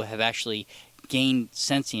few have actually gained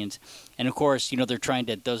sentience, and of course, those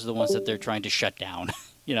are the ones that they're trying to shut down.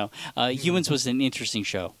 Humans was an interesting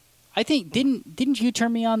show. I think didn't you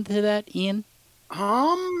turn me on to that, Ian?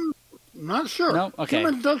 Not sure. No, okay.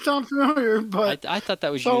 Humans does sound familiar, but I thought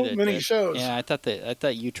that was so you. Many shows. Yeah, I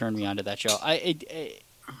thought you turned me on to that show. It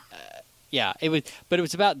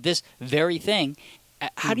was about this very thing.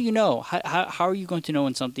 How do you know? How are you going to know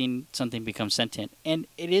when something becomes sentient? And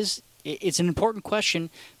it's an important question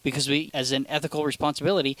because we, as an ethical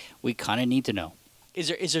responsibility, we kind of need to know.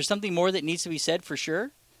 Is there something more that needs to be said for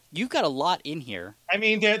sure? You've got a lot in here. I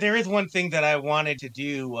mean, there is one thing that I wanted to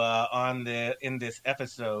do in this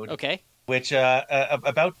episode. Okay. Which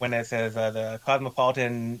about when it says the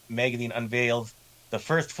Cosmopolitan magazine unveils the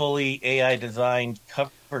first fully AI designed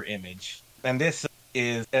cover image, and this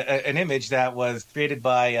is an image that was created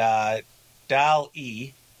by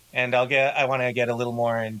DALL-E, and I want to get a little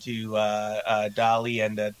more into DALL-E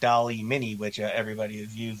and DALL-E Mini, which everybody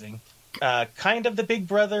is using. kind of the big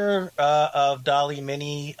brother of Dolly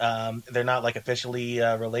Mini. They're not like officially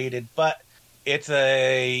related, but it's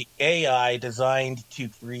a AI designed to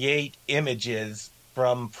create images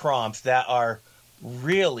from prompts that are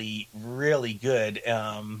really, really good.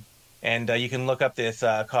 And you can look up this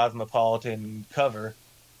Cosmopolitan cover.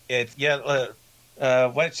 It's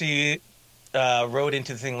what she wrote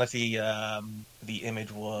into the thing. Let's see. The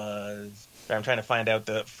image was. I'm trying to find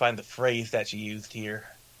the phrase that she used here.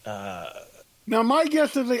 Now, my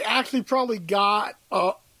guess is they actually probably got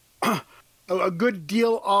a good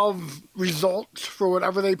deal of results for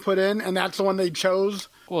whatever they put in, and that's the one they chose.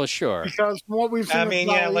 Well, sure. Because from what we've seen, I mean,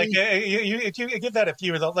 yeah, like you give that a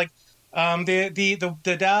few results. Like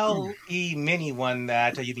the DAL-E Mini one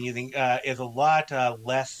that you've been using is a lot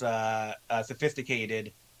less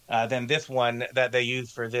sophisticated than this one that they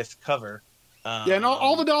use for this cover. Yeah, and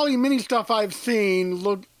all the DAL-E Mini stuff I've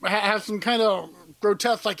seen has some kind of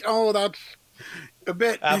grotesque, like, oh, that's a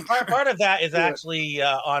bit. Part of that is actually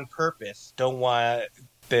on purpose. They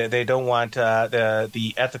don't want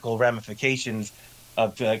the ethical ramifications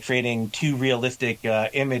of creating too realistic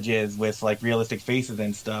images with like realistic faces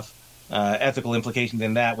and stuff. Ethical implications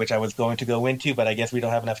in that, which I was going to go into, but I guess we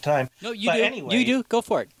don't have enough time. No, you do. Anyway, you do. Go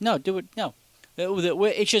for it. No, do it. No.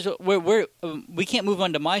 It's just we can't move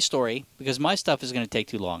on to my story because my stuff is going to take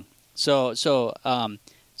too long. So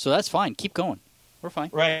that's fine. Keep going. We're fine.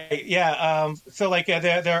 Right. Yeah. So like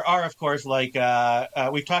there are of course like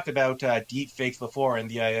we've talked about deep fakes before and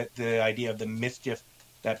the idea of the mischief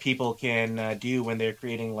that people can do when they're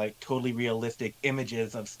creating like totally realistic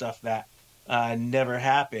images of stuff that never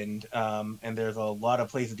happened. And there's a lot of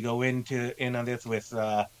places to go in on this with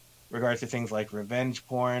regards to things like revenge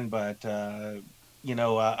porn, but other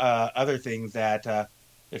things that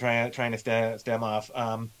they're trying to stem off.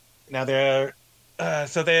 Now they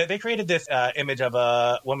created this image of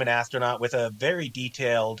a woman astronaut with a very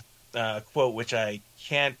detailed quote, which I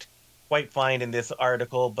can't quite find in this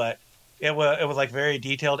article, but it was like very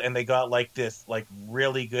detailed, and they got like this like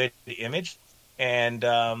really good image. And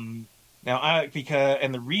the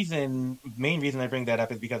main reason I bring that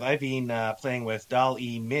up is because I've been playing with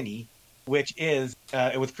DAL-E Mini, which is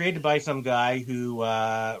it was created by some guy who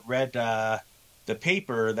read the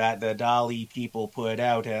paper that the DAL-E people put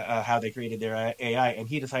out, how they created their AI, and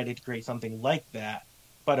he decided to create something like that,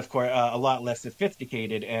 but of course a lot less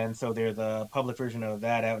sophisticated. And so there's a public version of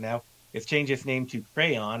that out now. It's changed its name to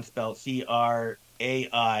Crayon, spelled Craiyon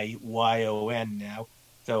now,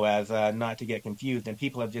 so as not to get confused. And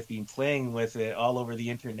people have just been playing with it all over the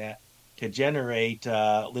internet to generate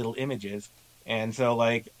little images. And so,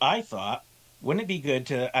 like, I thought, wouldn't it be good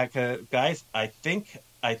to, guys? I think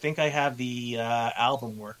I have the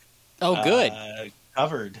album work. Oh, good.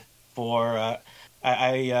 Covered for.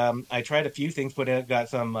 I tried a few things, got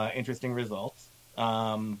some interesting results.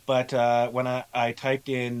 But when I typed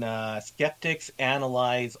in Skeptics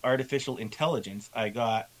analyze artificial intelligence, I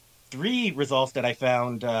got 3 results that I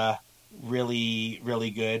found really,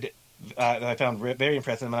 really good. I found very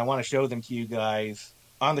impressive, and I want to show them to you guys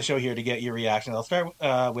on the show here to get your reaction. I'll start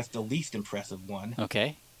with the least impressive one.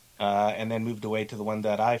 Okay. And then moved away to the one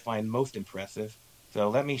that I find most impressive. So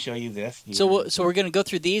let me show you this. Here. So we're going to go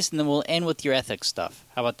through these, and then we'll end with your ethics stuff.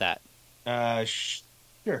 How about that?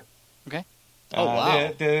 Sure. Okay. Oh,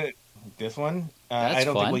 wow. This one, That's I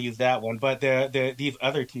don't fun. think we'll use that one, but these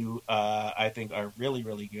other 2, I think, are really,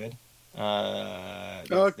 really good.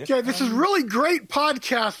 Okay, this is really great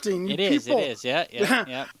podcasting. It is. Yeah.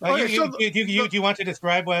 Do you want to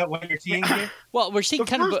describe what you're seeing here? Well, we're seeing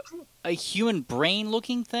kind of a human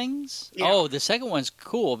brain-looking things. Yeah. Oh, the second one's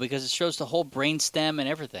cool because it shows the whole brain stem and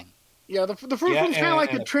everything. Yeah, the first one's kind of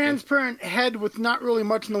like a transparent head with not really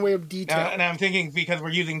much in the way of detail. And I'm thinking, because we're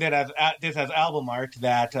using that as album art,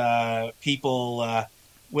 that people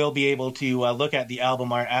will be able to look at the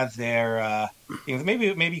album art as their things. Maybe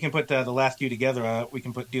you can put the last 2 together. We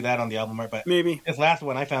can do that on the album art. But maybe this last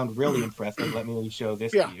one I found really impressive. Let me show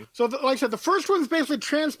this to you. So, like I said, the first one's basically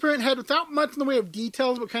transparent head without much in the way of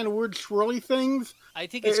details, but kind of weird swirly things. I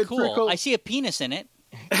think it's cool. I see a penis in it.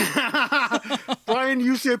 Brian,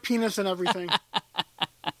 you see a penis and everything.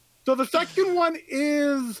 So the second one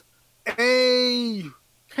is a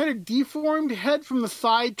kind of deformed head from the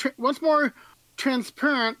side, once more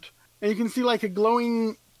transparent, and you can see like a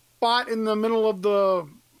glowing spot in the middle of the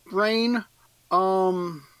brain.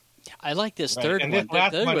 I like this third one. This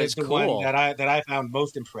last one is the cool. one that I found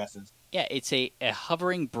most impressive. Yeah, it's a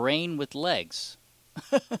hovering brain with legs.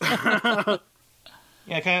 Yeah,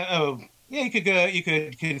 kind of. Yeah, you could go. You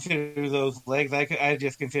could consider those legs. I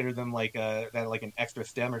just consider them like like an extra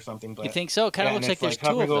stem or something. You But think so? It kind of yeah, and looks like it's there's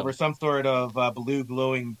like two of hovering over them. some sort of blue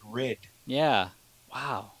glowing grid. Yeah.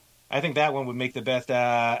 Wow. I think that one would make the best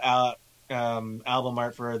album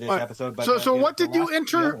art for this All right. episode. But So what the did you last, the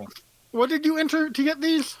other enter? one. What did you enter to get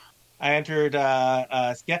these? I entered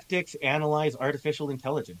Skeptics Analyze Artificial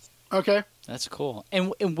Intelligence. Okay. That's cool.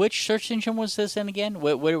 And which search engine was this in again?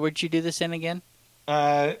 Where'd you do this in again?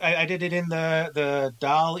 I did it in the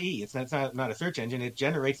DAL-E. It's not a search engine. It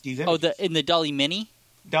generates these images. In the Dolly Mini?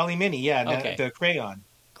 DALL-E Mini, yeah, Okay. the crayon.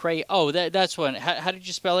 That's one. How did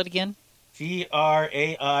you spell it again?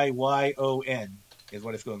 CRAIYON is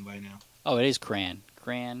what it's going by now. Oh, it is Cran.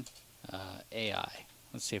 Cran AI.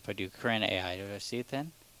 Let's see if I do Cran AI. Do I see it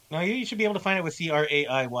then? No, you should be able to find it with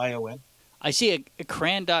CRAIYON. I see a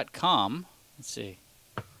cran.com. Let's see.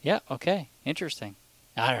 Yeah, okay. Interesting.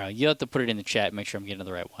 I don't know. You'll have to put it in the chat. Make sure I'm getting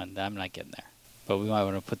the right one. I'm not getting there. But we might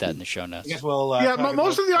want to put that in the show notes. I guess we'll Yeah, talk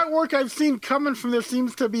most about- of the artwork I've seen coming from this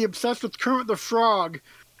seems to be obsessed with Kermit the Frog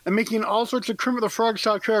and making all sorts of Kermit the Frog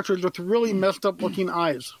style characters with really messed up looking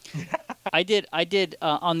eyes. I did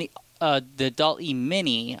on the DALL-E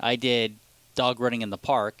Mini, I did Dog Running in the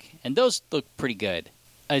Park, and those look pretty good.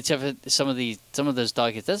 Except for some of those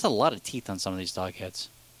dog heads. There's a lot of teeth on some of these dog heads.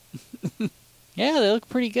 Yeah, they look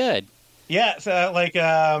pretty good. Yeah, so like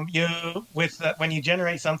when you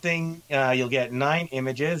generate something, you'll get 9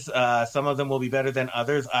 images. Some of them will be better than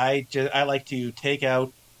others. I like to take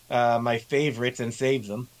out my favorites and save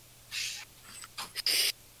them.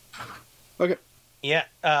 Okay. Yeah,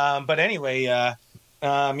 but anyway,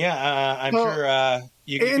 I'm sure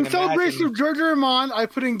you can In celebration imagine. of Georgia Ramon, I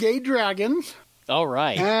put in gay dragons, All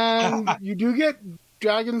right. and you do get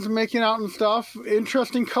dragons making out and stuff.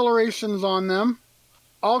 Interesting colorations on them.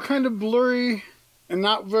 All kind of blurry and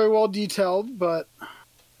not very well detailed, but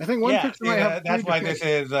I think one picture might have. That's why this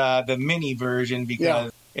is the mini version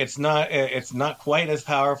because it's not quite as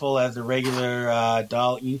powerful as the regular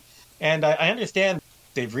DALL-E. And I understand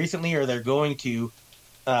they've recently or they're going to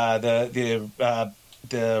the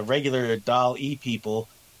regular DALL-E people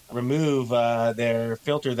remove their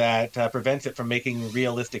filter that prevents it from making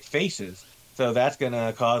realistic faces. So that's going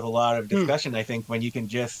to cause a lot of discussion, I think, when you can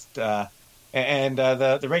just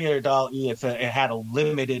the regular DALL-E it had a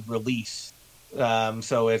limited release,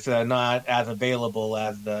 so it's not as available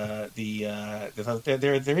as there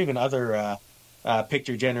are even other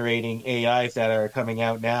picture generating AIs that are coming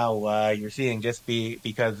out now. You're seeing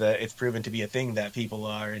because it's proven to be a thing that people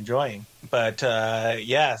are enjoying. But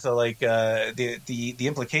so like the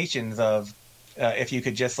implications of if you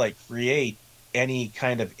could just like create any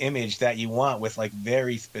kind of image that you want with like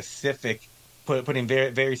very specific putting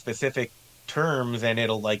very very specific terms and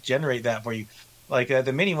it'll like generate that for you. Like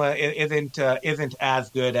the mini one isn't as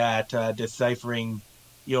good at deciphering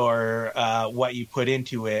your what you put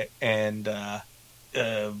into it and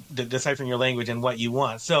deciphering your language and what you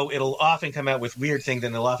want. So it'll often come out with weird things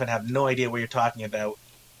and it'll often have no idea what you're talking about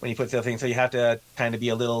when you put something. So you have to kind of be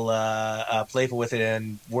a little playful with it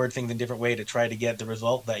and word things in a different way to try to get the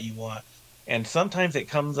result that you want. And sometimes it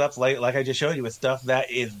comes up like I just showed you with stuff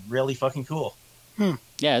that is really fucking cool.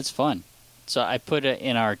 Yeah, it's fun. So I put it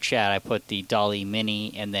in our chat. I put the DALL-E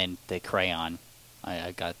Mini and then the crayon.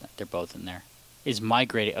 I got that. They're both in there. Is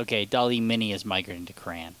migrating. Okay, DALL-E Mini is migrating to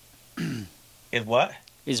crayon. Is what?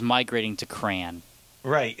 Is migrating to crayon.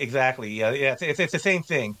 Right, exactly. Yeah, it's the same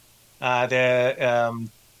thing. The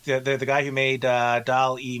guy who made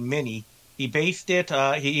DALL-E Mini, he based it.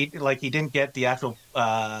 He didn't get the actual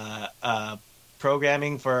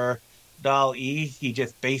programming for DALL-E. He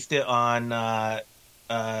just based it on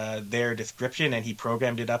their description, and he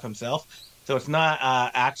programmed it up himself. So it's not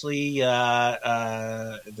actually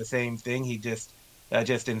the same thing. He just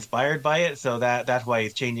inspired by it. So that's why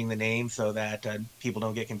he's changing the name so that people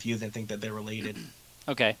don't get confused and think that they're related.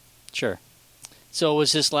 Okay, sure. So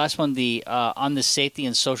was this last one the on the safety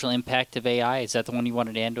and social impact of AI? Is that the one you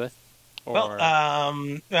wanted to end with? Or... Well,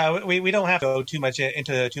 we don't have to go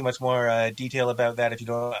into too much more detail about that if you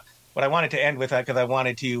don't. What I wanted to end with because I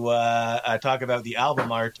wanted to talk about the album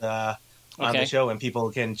art on the show, and people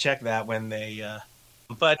can check that when they.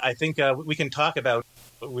 But I think we can talk about.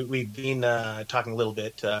 We've been talking a little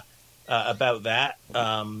bit about that,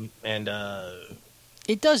 and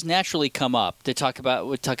it does naturally come up to talk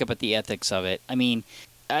about the ethics of it. I mean,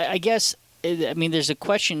 I guess there's a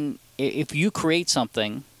question: if you create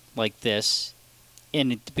something like this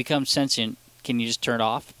and it becomes sentient, can you just turn it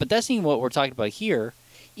off? But that's not even what we're talking about here.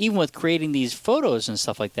 Even with creating these photos and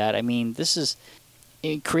stuff like that, I mean, this is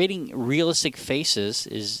creating realistic faces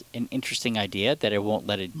is an interesting idea that it won't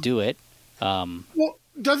let it do it. Well,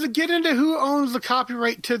 does it get into who owns the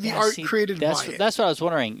copyright to the art created by it? That's what I was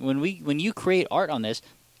wondering. When you create art on this,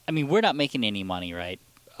 I mean, we're not making any money, right?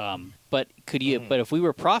 But could you? But if we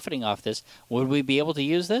were profiting off this, would we be able to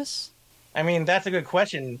use this? I mean, that's a good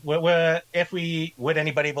question. Would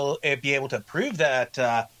anybody be able to prove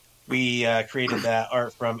that we created that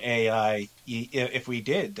art from AI? If we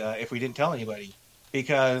did, if we didn't tell anybody,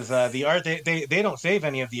 because the art they don't save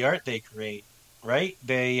any of the art they create, right?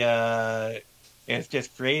 It's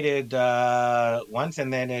just created once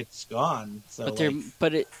and then it's gone. So,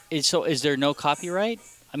 so is there no copyright?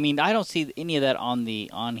 I mean, I don't see any of that on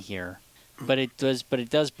here. But it does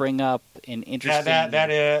bring up an interesting.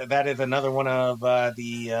 That is another one of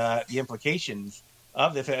the implications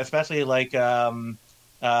of this, especially like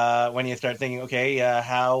when you start thinking, okay,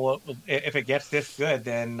 how if it gets this good,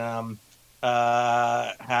 then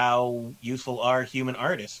how useful are human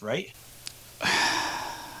artists, right?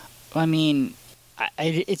 I mean,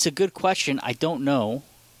 it's a good question. I don't know,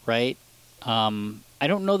 right? I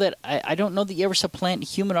don't know that you ever supplant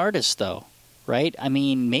human artists, though. Right? I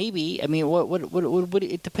mean, maybe. I mean, what?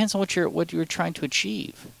 It depends on what you're trying to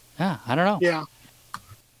achieve. Yeah, I don't know. Yeah.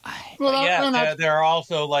 There are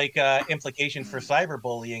also like implications for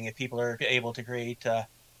cyberbullying if people are able to create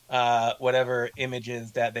whatever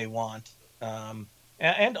images that they want.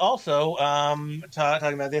 And also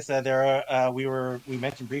talking about this, we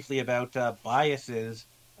mentioned briefly about biases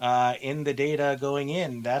in the data going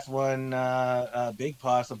in. That's one big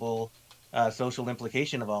possible social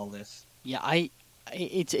implication of all this. Yeah,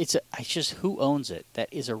 it's just who owns it? That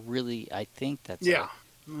is I think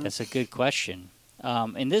that's a good question.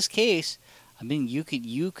 In this case, I mean, you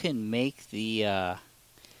can make the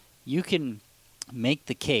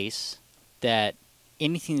case that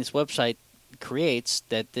anything this website creates,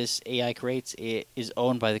 that this AI creates, is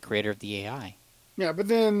owned by the creator of the AI. Yeah, but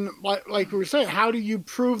then, like we were saying, how do you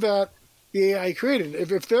prove that the AI created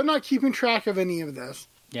it? If they're not keeping track of any of this,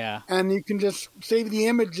 and you can just save the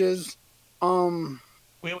images.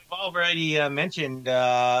 We've already mentioned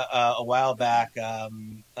a while back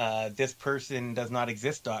this person does not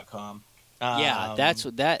exist.com.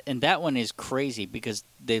 And that one is crazy because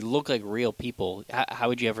they look like real people. How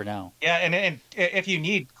would you ever know? Yeah, and if you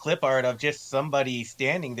need clip art of just somebody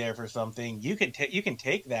standing there for something, you can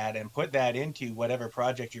take that and put that into whatever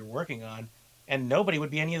project you're working on, and nobody would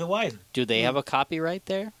be any of the wiser. Do they have a copyright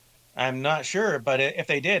there? I'm not sure, but if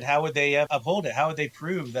they did, how would they uphold it? How would they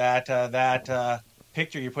prove that that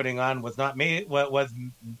picture you're putting on was not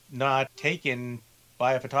taken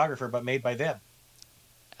by a photographer but made by them?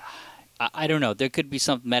 I don't know. There could be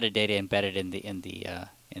some metadata embedded in the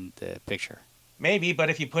picture. Maybe, but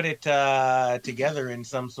if you put it together in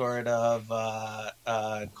some sort of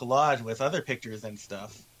collage with other pictures and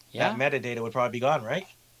stuff, that metadata would probably be gone, right?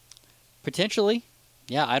 Potentially.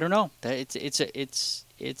 Yeah, I don't know. It's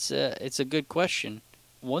a good question.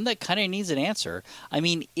 One that kind of needs an answer. I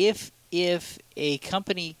mean, if a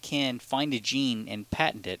company can find a gene and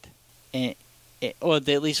patent it, or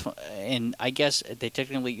they at least, and I guess they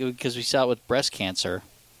technically, because we saw it with breast cancer,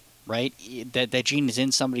 right? That gene is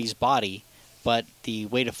in somebody's body, but the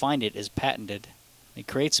way to find it is patented. It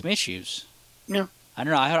creates some issues. Yeah. I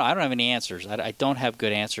don't know. I don't have any answers. I don't have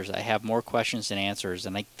good answers. I have more questions than answers,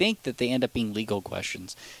 and I think that they end up being legal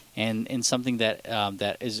questions, and something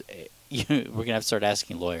that is we're gonna have to start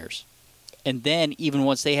asking lawyers, and then even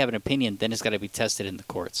once they have an opinion, then it's got to be tested in the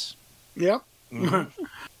courts. Yep. Mm-hmm.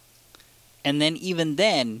 And then even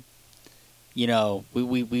then,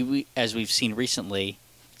 we as we've seen recently,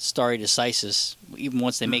 stare decisis. Even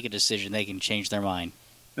once they make a decision, they can change their mind.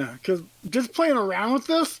 Yeah, because just playing around with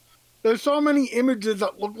this, there's so many images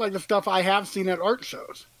that look like the stuff I have seen at art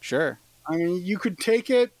shows. Sure. I mean, you could take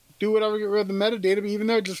it, do whatever, get rid of the metadata, but even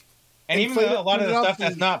though just... And even a lot of the stuff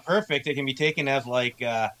that's not perfect, it can be taken as like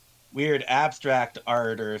weird abstract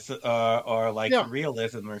art or like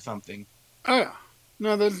realism or something. Oh, yeah.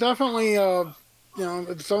 No, there's definitely,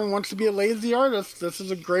 if someone wants to be a lazy artist, this is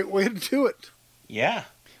a great way to do it. Yeah.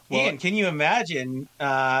 Well, Ian, can you imagine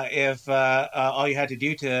if all you had to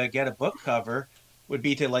do to get a book cover would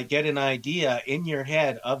be to like get an idea in your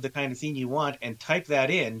head of the kind of scene you want and type that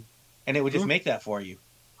in, and it would just make that for you?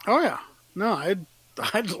 Oh, yeah. No, I'd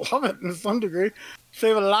love it in some degree.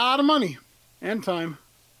 Save a lot of money and time.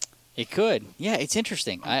 It could. Yeah, it's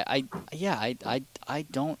interesting. It's going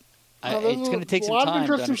to take some time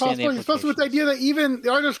to understand the implications. Especially with the idea that even the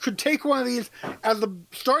artist could take one of these as the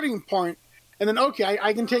starting point, and then, okay,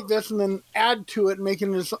 I can take this and then add to it and make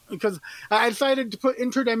it because I decided to put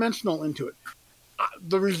interdimensional into it.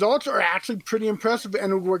 The results are actually pretty impressive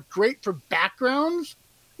and would work great for backgrounds.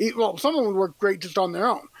 Well, some of them would work great just on their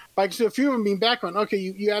own. But I can see a few of them being background. Okay,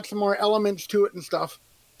 you add some more elements to it and stuff.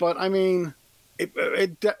 But I mean,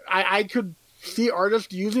 I could see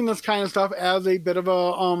artists using this kind of stuff as a bit of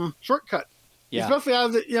a shortcut. Yeah. Especially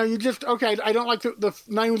as you just I don't like the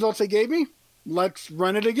 9 results they gave me. Let's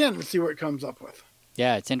run it again and see what it comes up with.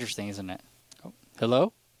 Yeah, it's interesting, isn't it? Oh,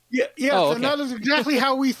 hello? Yeah, yes, Oh, okay. And that is exactly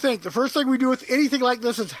how we think. The first thing we do with anything like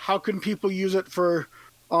this is how can people use it for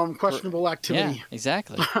questionable activity. Yeah,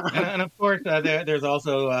 exactly. and of course, there's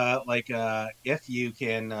also if you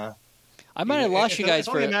can. I might have lost you guys it's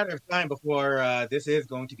for only a matter of time before this is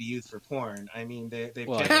going to be used for porn. I mean, they've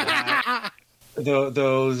Well, kept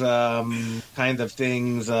those kinds of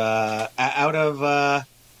things out of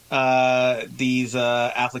these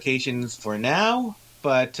applications for now,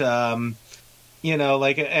 but like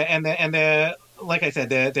I said,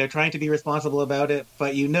 they're trying to be responsible about it,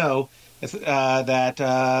 but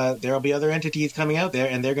that there will be other entities coming out there,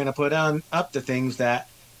 and they're going to put up the things that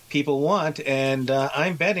people want, and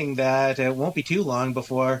I'm betting that it won't be too long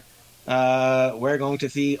before we're going to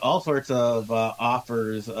see all sorts of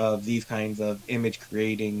offers of these kinds of image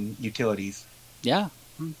creating utilities. Yeah.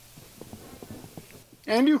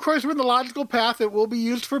 And of course, with the logical path, it will be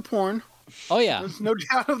used for porn. Oh, yeah. There's no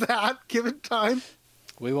doubt of that. Give it time.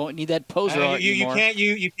 We won't need that poser art anymore.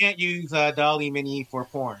 You can't use Dolly Mini for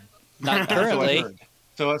porn. Not currently.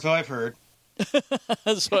 So I've heard.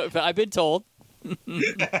 So I've been told. I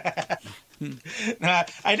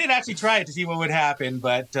did actually try it to see what would happen,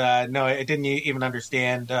 but no, it didn't even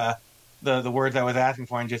understand the words I was asking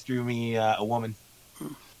for, and just drew me a woman.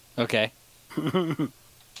 Okay.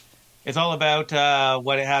 It's all about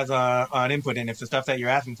what it has on input, and if the stuff that you're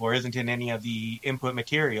asking for isn't in any of the input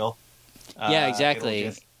material. Yeah,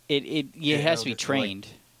 exactly. It has to be trained,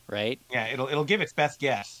 right? Yeah, it'll give its best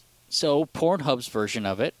guess. So Pornhub's version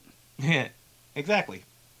of it. Exactly.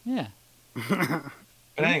 Yeah. But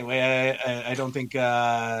anyway, I don't think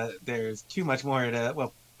there's too much more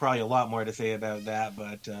probably a lot more to say about that,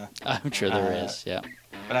 but I'm sure there is. Yeah.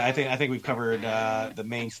 But I think we've covered the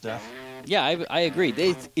main stuff. Yeah, I agree.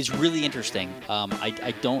 It's really interesting. And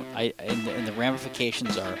the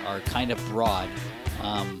ramifications are kind of broad.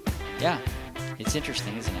 Yeah, it's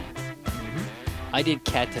interesting, isn't it? Mm-hmm. I did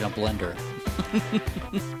cat in a blender.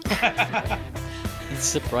 It's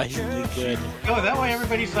surprisingly good. Oh, is that why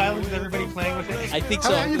everybody's silent? Is everybody playing with it? I think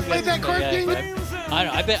so. You played that card game?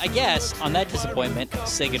 I guess on that disappointment,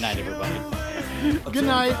 say goodnight, everybody. Good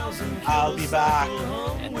night. I'll be back.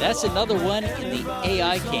 And that's another one in the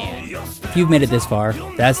AI can. If you've made it this far,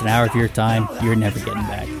 that's an hour of your time you're never getting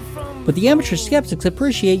back. But the Amateur Skeptics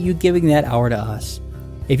appreciate you giving that hour to us.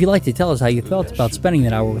 If you'd like to tell us how you felt about spending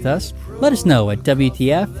that hour with us, let us know at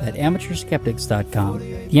WTF@amateurskeptics.com.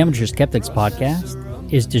 The Amateur Skeptics podcast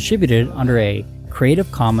is distributed under a Creative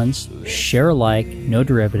Commons Share-alike, no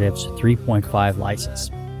derivatives 3.5 license.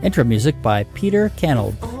 Intro music by Peter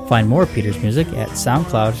Canold. Find more of Peter's music at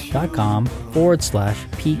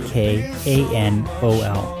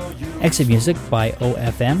soundcloud.com/PKANOL. Exit music by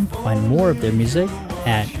OFM. Find more of their music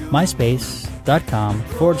at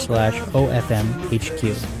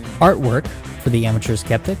myspace.com/OFMHQ. Artwork for the Amateur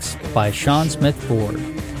Skeptics by Sean Smith Ford.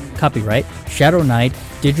 Copyright Shadow Knight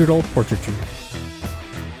Digital Portraiture.